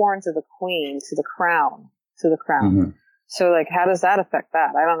all sworn to the Queen, to the Crown. Mm-hmm. So, how does that affect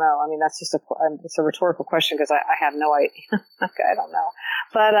that? I don't know. I mean, that's just it's a rhetorical question because I have no idea. Okay, I don't know.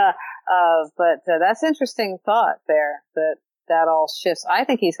 But that's interesting thought there that all shifts. I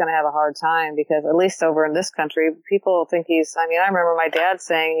think he's going to have a hard time because at least over in this country, people think I remember my dad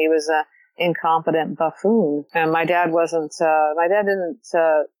saying he was a incompetent buffoon. And my dad didn't,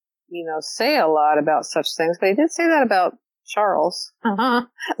 say a lot about such things, but he did say that about Charles. Uh-huh.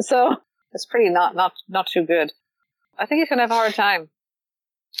 So it's pretty not too good. I think he's going to have a hard time.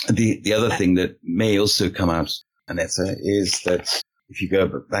 The other thing that may also come out, Annetta, is that if you go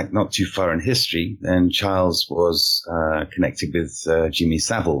back not too far in history, then Charles was connected with Jimmy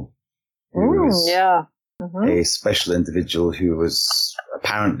Savile, who was a special individual who was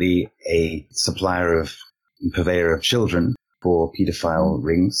apparently a supplier of and purveyor of children for paedophile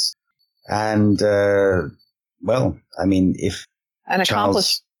rings. And, if an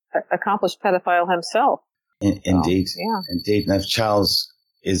Charles... accomplished pedophile himself. Indeed. Yeah. Indeed. And if Charles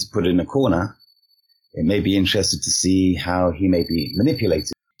is put in a corner, it may be interesting to see how he may be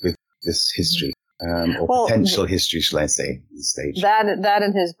manipulated with this history, or potential history, shall I say, at this stage. That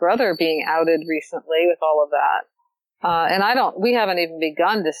and his brother being outed recently with all of that. And we haven't even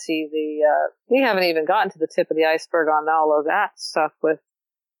begun to see we haven't even gotten to the tip of the iceberg on all of that stuff with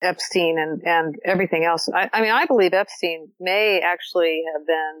Epstein and everything else. I believe Epstein may actually have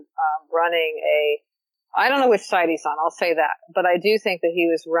been running I don't know which side he's on, I'll say that, but I do think that he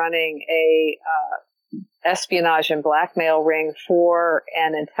was running a espionage and blackmail ring for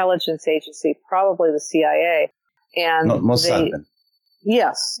an intelligence agency, probably the CIA. And not Mossad.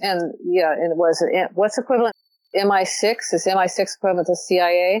 Yes, and what's equivalent? MI6 is MI6 equivalent to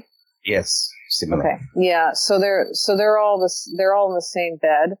CIA? Yes, similar. Okay, yeah. So they're all in the same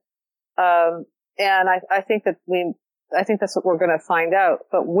bed, and I think that's what we're going to find out.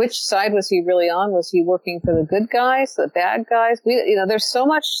 But which side was he really on? Was he working for the good guys, the bad guys? There's so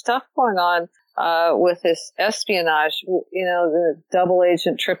much stuff going on with this espionage. The double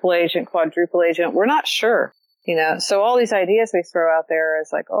agent, triple agent, quadruple agent. We're not sure. So all these ideas we throw out there is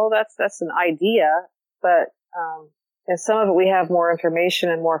like, oh, that's an idea, but and some of it we have more information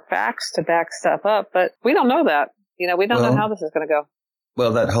and more facts to back stuff up, but we don't know that. We don't know how this is going to go.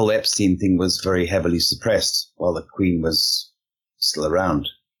 Well, that whole Epstein thing was very heavily suppressed while the Queen was still around.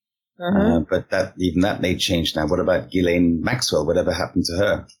 Mm-hmm. But even that may change now. What about Ghislaine Maxwell? Whatever happened to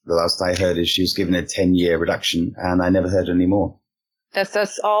her? The last I heard is she was given a 10-year reduction, and I never heard any more.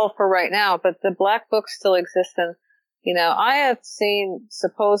 That's all for right now, but the black book still exists, and I have seen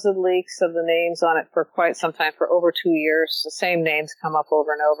supposed leaks of the names on it for quite some time, for over 2 years. The same names come up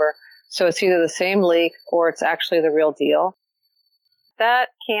over and over. So it's either the same leak or it's actually the real deal. That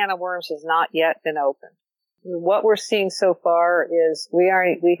can of worms has not yet been opened. What we're seeing so far is we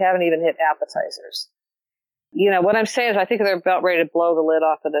haven't even hit appetizers. What I'm saying is I think they're about ready to blow the lid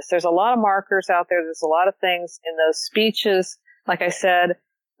off of this. There's a lot of markers out there. There's a lot of things in those speeches. Like I said,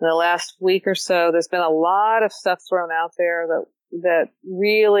 in the last week or so, there's been a lot of stuff thrown out there that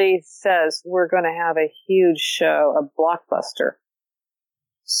really says we're going to have a huge show, a blockbuster.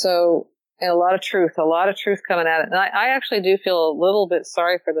 So, and a lot of truth coming at it. And I actually do feel a little bit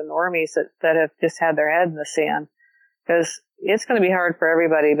sorry for the normies that have just had their head in the sand, because it's going to be hard for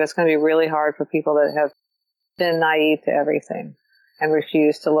everybody, but it's going to be really hard for people that have been naive to everything and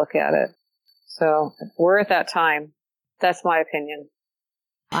refuse to look at it. So we're at that time. That's my opinion.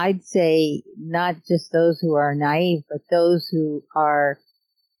 I'd say not just those who are naive, but those who are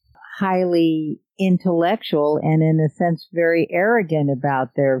highly intellectual and in a sense very arrogant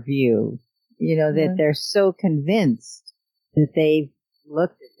about their view. That they're so convinced that they've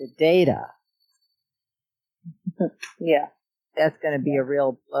looked at the data. Yeah. That's going to be a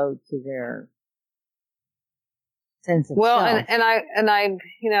real blow to their sense of self. Well, and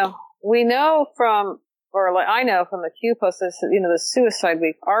we know I know from the Q post, the suicide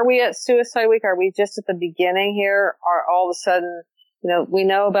week. Are we at suicide week? Are we just at the beginning here? Are all of a sudden, we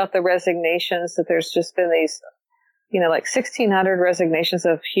know about the resignations, that there's just been these, like 1,600 resignations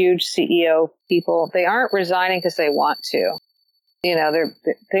of huge CEO people. They aren't resigning because they want to.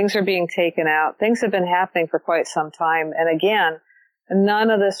 Things are being taken out. Things have been happening for quite some time. And again, none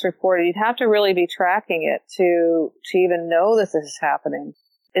of this reported. You'd have to really be tracking it to even know that this is happening.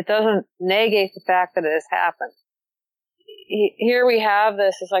 It doesn't negate the fact that it has happened. Here we have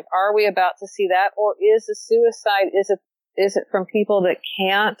this. It's like, are we about to see that? Or is the suicide, is it from people that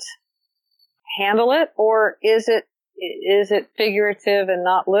can't handle it? Or is it figurative and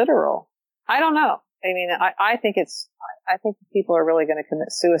not literal? I don't know. I think people are really going to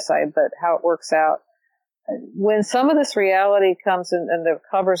commit suicide, but how it works out. When some of this reality comes in and the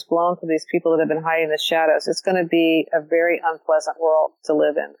cover's blown for these people that have been hiding in the shadows, it's going to be a very unpleasant world to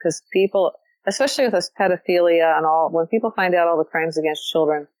live in, because people, especially with this pedophilia and all, when people find out all the crimes against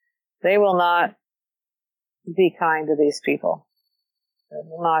children, they will not be kind to these people. It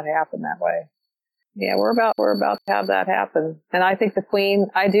will not happen that way. Yeah, we're about to have that happen. And I do think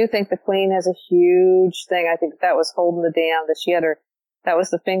the Queen has a huge thing. I think that was holding the dam, that was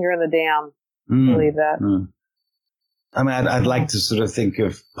the finger in the dam. I believe that. I'd like to sort of think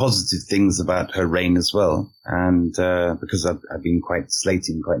of positive things about her reign as well. And, because I've been quite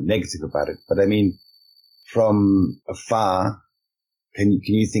slating, quite negative about it. But from afar, can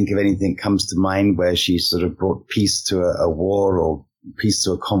you think of anything that comes to mind where she sort of brought peace to a war, or peace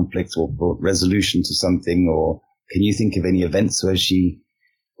to a conflict, or brought resolution to something? Or can you think of any events where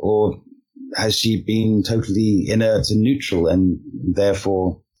has she been totally inert and neutral, and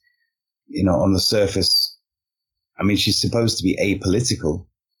therefore, on the surface, she's supposed to be apolitical,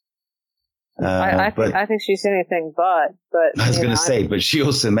 I think she's anything but. I was going to say, but she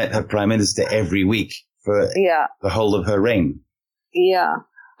also met her prime minister every week for the whole of her reign. Yeah.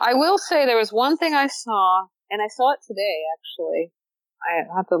 I will say there was one thing I saw, and I saw it today, actually. I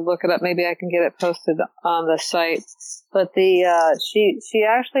have to look it up. Maybe I can get it posted on the site. But she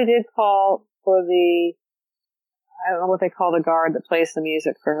actually did call for the, I don't know what they call the guard that plays the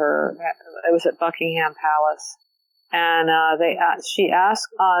music for her. It was at Buckingham Palace. And she asked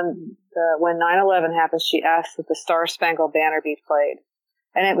when 9/11 happened, she asked that the Star Spangled Banner be played.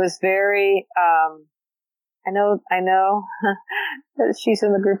 And it was very, I know that she's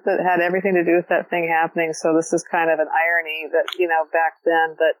in the group that had everything to do with that thing happening. So this is kind of an irony that, back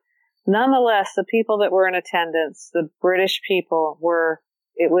then, but nonetheless, the people that were in attendance, the British people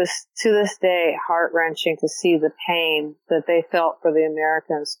it was to this day heart-wrenching to see the pain that they felt for the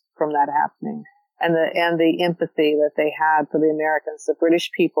Americans from that happening, and the empathy that they had for the Americans, the British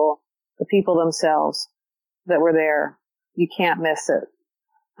people, the people themselves that were there. You can't miss it.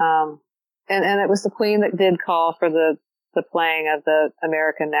 And it was the Queen that did call for the playing of the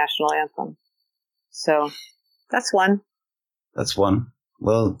American national anthem. So that's one. That's one.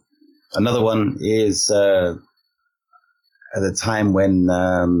 Well, another one is at the time when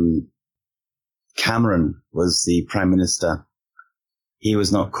Cameron was the prime minister. He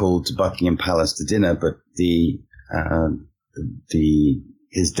was not called to Buckingham Palace to dinner, but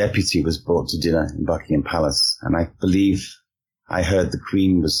his deputy was brought to dinner in Buckingham Palace, and I believe I heard the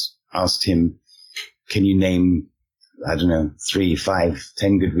Queen asked him, "Can you name, I don't know, 3, 5,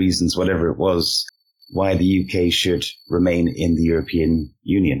 10 good reasons, whatever it was, why the UK should remain in the European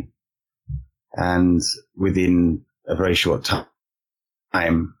Union?" And within a very short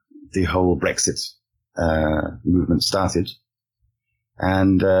time, the whole Brexit movement started.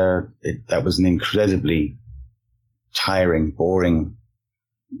 And that was an incredibly tiring, boring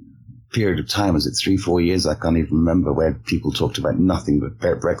period of time. Was it 3-4 years? I can't even remember, where people talked about nothing but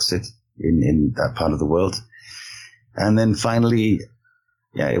Brexit in that part of the world. And then finally,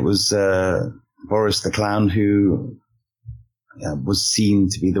 it was Boris the Clown who was seen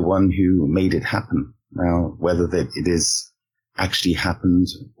to be the one who made it happen. Now, whether that it is actually happened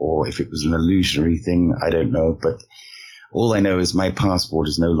or if it was an illusionary thing, I don't know. But all I know is my passport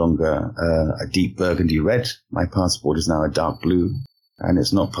is no longer a deep burgundy red. My passport is now a dark blue, and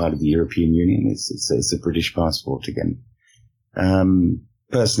it's not part of the European Union. It's a British passport again.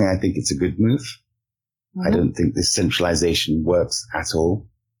 Personally, I think it's a good move. Mm-hmm. I don't think this centralization works at all.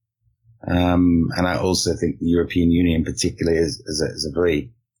 And I also think the European Union in particular is a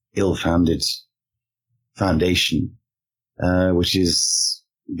very ill-founded foundation, which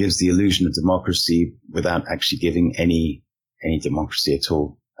gives the illusion of democracy without actually giving any democracy at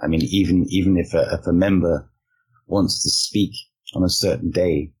all. I mean, even if a member wants to speak on a certain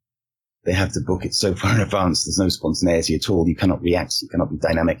day, they have to book it so far in advance. There's no spontaneity at all. You cannot react. You cannot be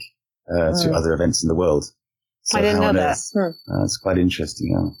dynamic to other events in the world. So I didn't know that. It's quite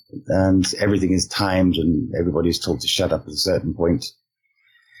interesting. And everything is timed, and everybody is told to shut up at a certain point.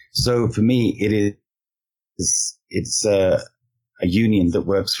 So for me, it's a union that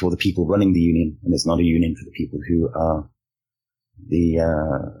works for the people running the union, and it's not a union for the people who are the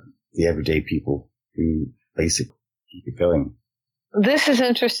everyday people who basically keep it going. This is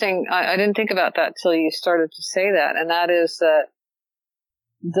interesting. I didn't think about that till you started to say that, and that is that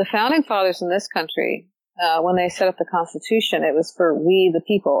the founding fathers in this country, when they set up the Constitution, it was for we the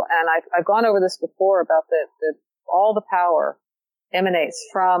people. And I've gone over this before about that all the power emanates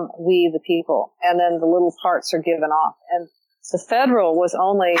from we the people, and then the little parts are given off. And the federal was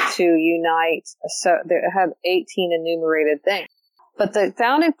only to unite, so it had 18 enumerated things. But the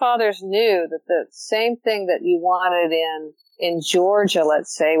founding fathers knew that the same thing that you wanted in Georgia,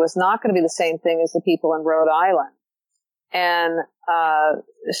 let's say, was not going to be the same thing as the people in Rhode Island. And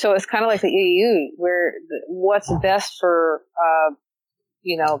so it's kind of like the EU, where what's best for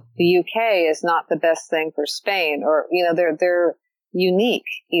the UK is not the best thing for Spain, or they're unique,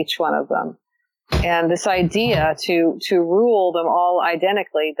 each one of them. And this idea to rule them all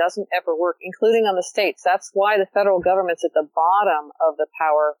identically doesn't ever work, including on the states. That's why the federal government's at the bottom of the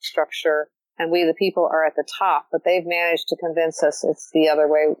power structure, and we the people are at the top. But they've managed to convince us it's the other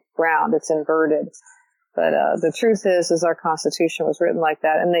way around. It's inverted. But the truth is our Constitution was written like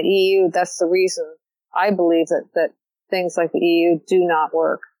that. And the EU, that's the reason I believe that things like the EU do not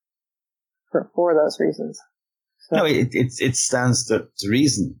work for those reasons. So. No, it stands to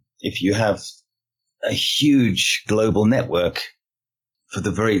reason. If you have a huge global network, for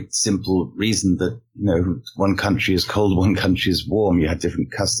the very simple reason that, one country is cold, one country is warm. You have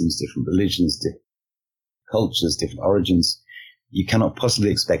different customs, different religions, different cultures, different origins. you cannot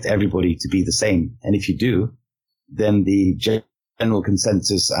possibly expect everybody to be the same. And if you do, then the general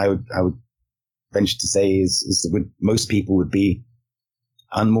consensus I would venture to say is that most people would be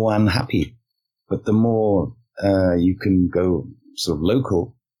more unhappy. But the more you can go sort of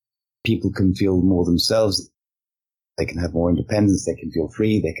local, people can feel more themselves. They can have more independence. They can feel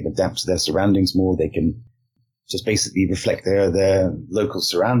free. They can adapt to their surroundings more. They can just basically reflect their local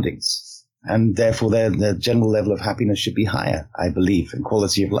surroundings. And therefore, their general level of happiness should be higher, I believe, and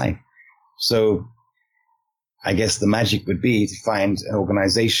quality of life. So I guess the magic would be to find an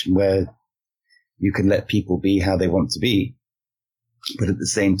organization where you can let people be how they want to be, but at the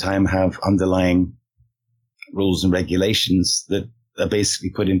same time have underlying rules and regulations that are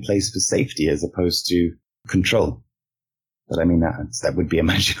basically put in place for safety as opposed to control. But I mean, that would be a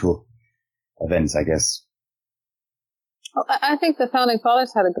magical event, I guess. Well, I think the founding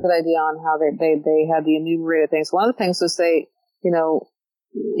fathers had a good idea on how they had the enumerated things. One of the things was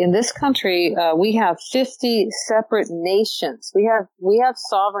in this country, we have 50 separate nations. We have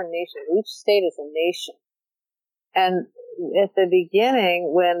sovereign nations. Each state is a nation. And at the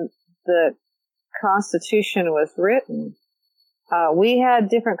beginning, when the Constitution was written, we had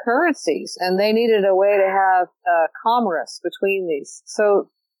different currencies, and they needed a way to have commerce between these. So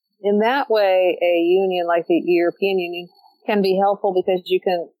in that way, a union like the European Union can be helpful because you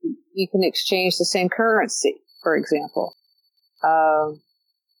can exchange the same currency, for example,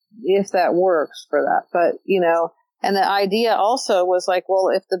 if that works for that. But, and the idea also was like, well,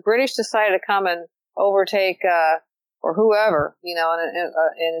 if the British decided to come and overtake, or whoever, an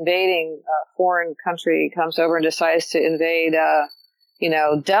invading foreign country comes over and decides to invade,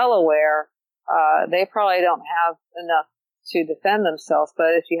 Delaware, they probably don't have enough to defend themselves.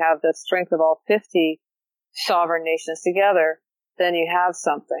 But if you have the strength of all 50 sovereign nations together, then you have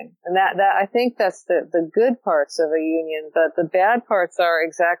something. And that I think that's the good parts of a union. But the bad parts are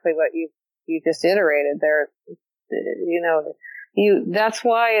exactly what you just iterated there. That's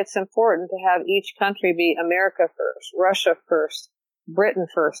why it's important to have each country be America first, Russia first, Britain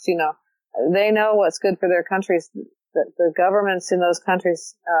first. They know what's good for their countries. The governments in those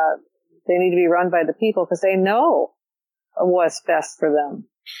countries, they need to be run by the people because they know what's best for them.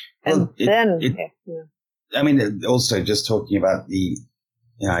 And I mean, also just talking about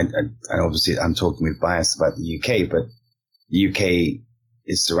I obviously I'm talking with bias about the UK, but the UK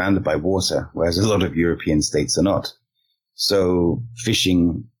is surrounded by water, whereas a lot of European states are not. So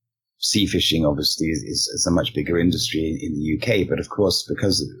sea fishing, obviously, is a much bigger industry in the UK. But of course,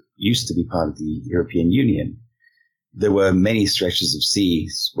 because it used to be part of the European Union, there were many stretches of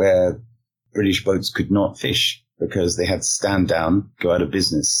seas where British boats could not fish because they had to stand down, go out of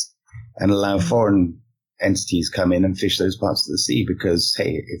business, and allow foreign entities come in and fish those parts of the sea because,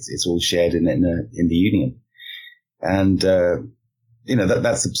 hey, it's all shared in the Union. And,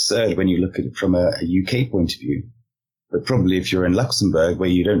 that's absurd when you look at it from a UK point of view. But probably if you're in Luxembourg, where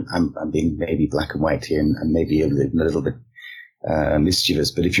you don't, I'm being maybe black and white here and maybe a little bit mischievous,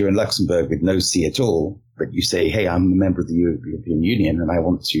 but if you're in Luxembourg with no sea at all, but you say, hey, I'm a member of the European Union and I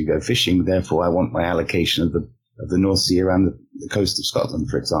want to go fishing, therefore I want my allocation of the North Sea around the coast of Scotland,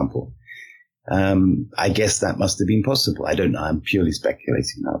 for example. I guess that must have been possible. I don't know. I'm purely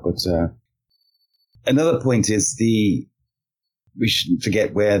speculating now. But another point is we shouldn't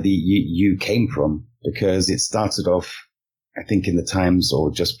forget where the EU came from, because it started off, I think, in the times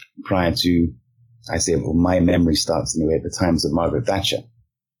or just prior to, my memory starts anyway, at the times of Margaret Thatcher.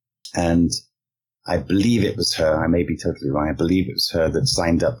 And I believe it was her, I may be totally wrong, I believe it was her that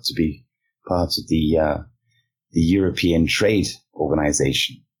signed up to be part of the European Trade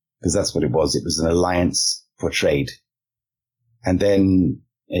Organization, because that's what it was. It was an alliance for trade. And then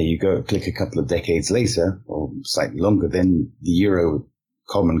you click a couple of decades later, or slightly longer, then the euro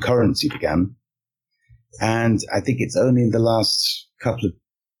common currency began. And I think it's only in the last couple of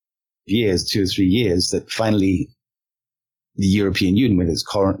years, 2 or 3 years, that finally the European Union, with its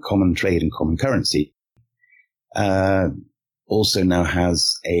common trade and common currency, also now has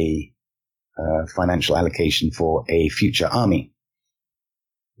a financial allocation for a future army,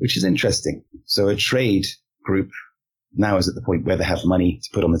 which is interesting. So a trade group now is at the point where they have money to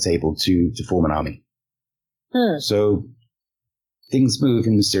put on the table to form an army. So things move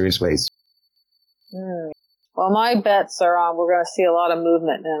in mysterious ways. Well, my bets are on we're going to see a lot of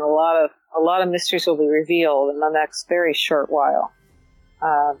movement, and a lot of mysteries will be revealed in the next very short while.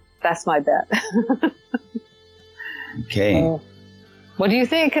 That's my bet. Okay. What do you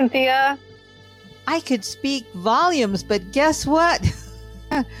think, Cynthia? I could speak volumes, but guess what?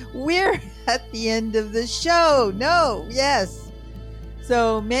 We're at the end of the show. Yes.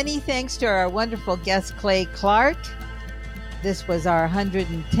 So many thanks to our wonderful guest, Clay Clark. This was our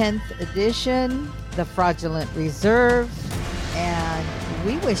 110th edition, The Fraudulent Reserve, and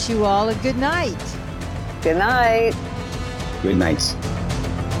we wish you all a good night. Good night. Good night.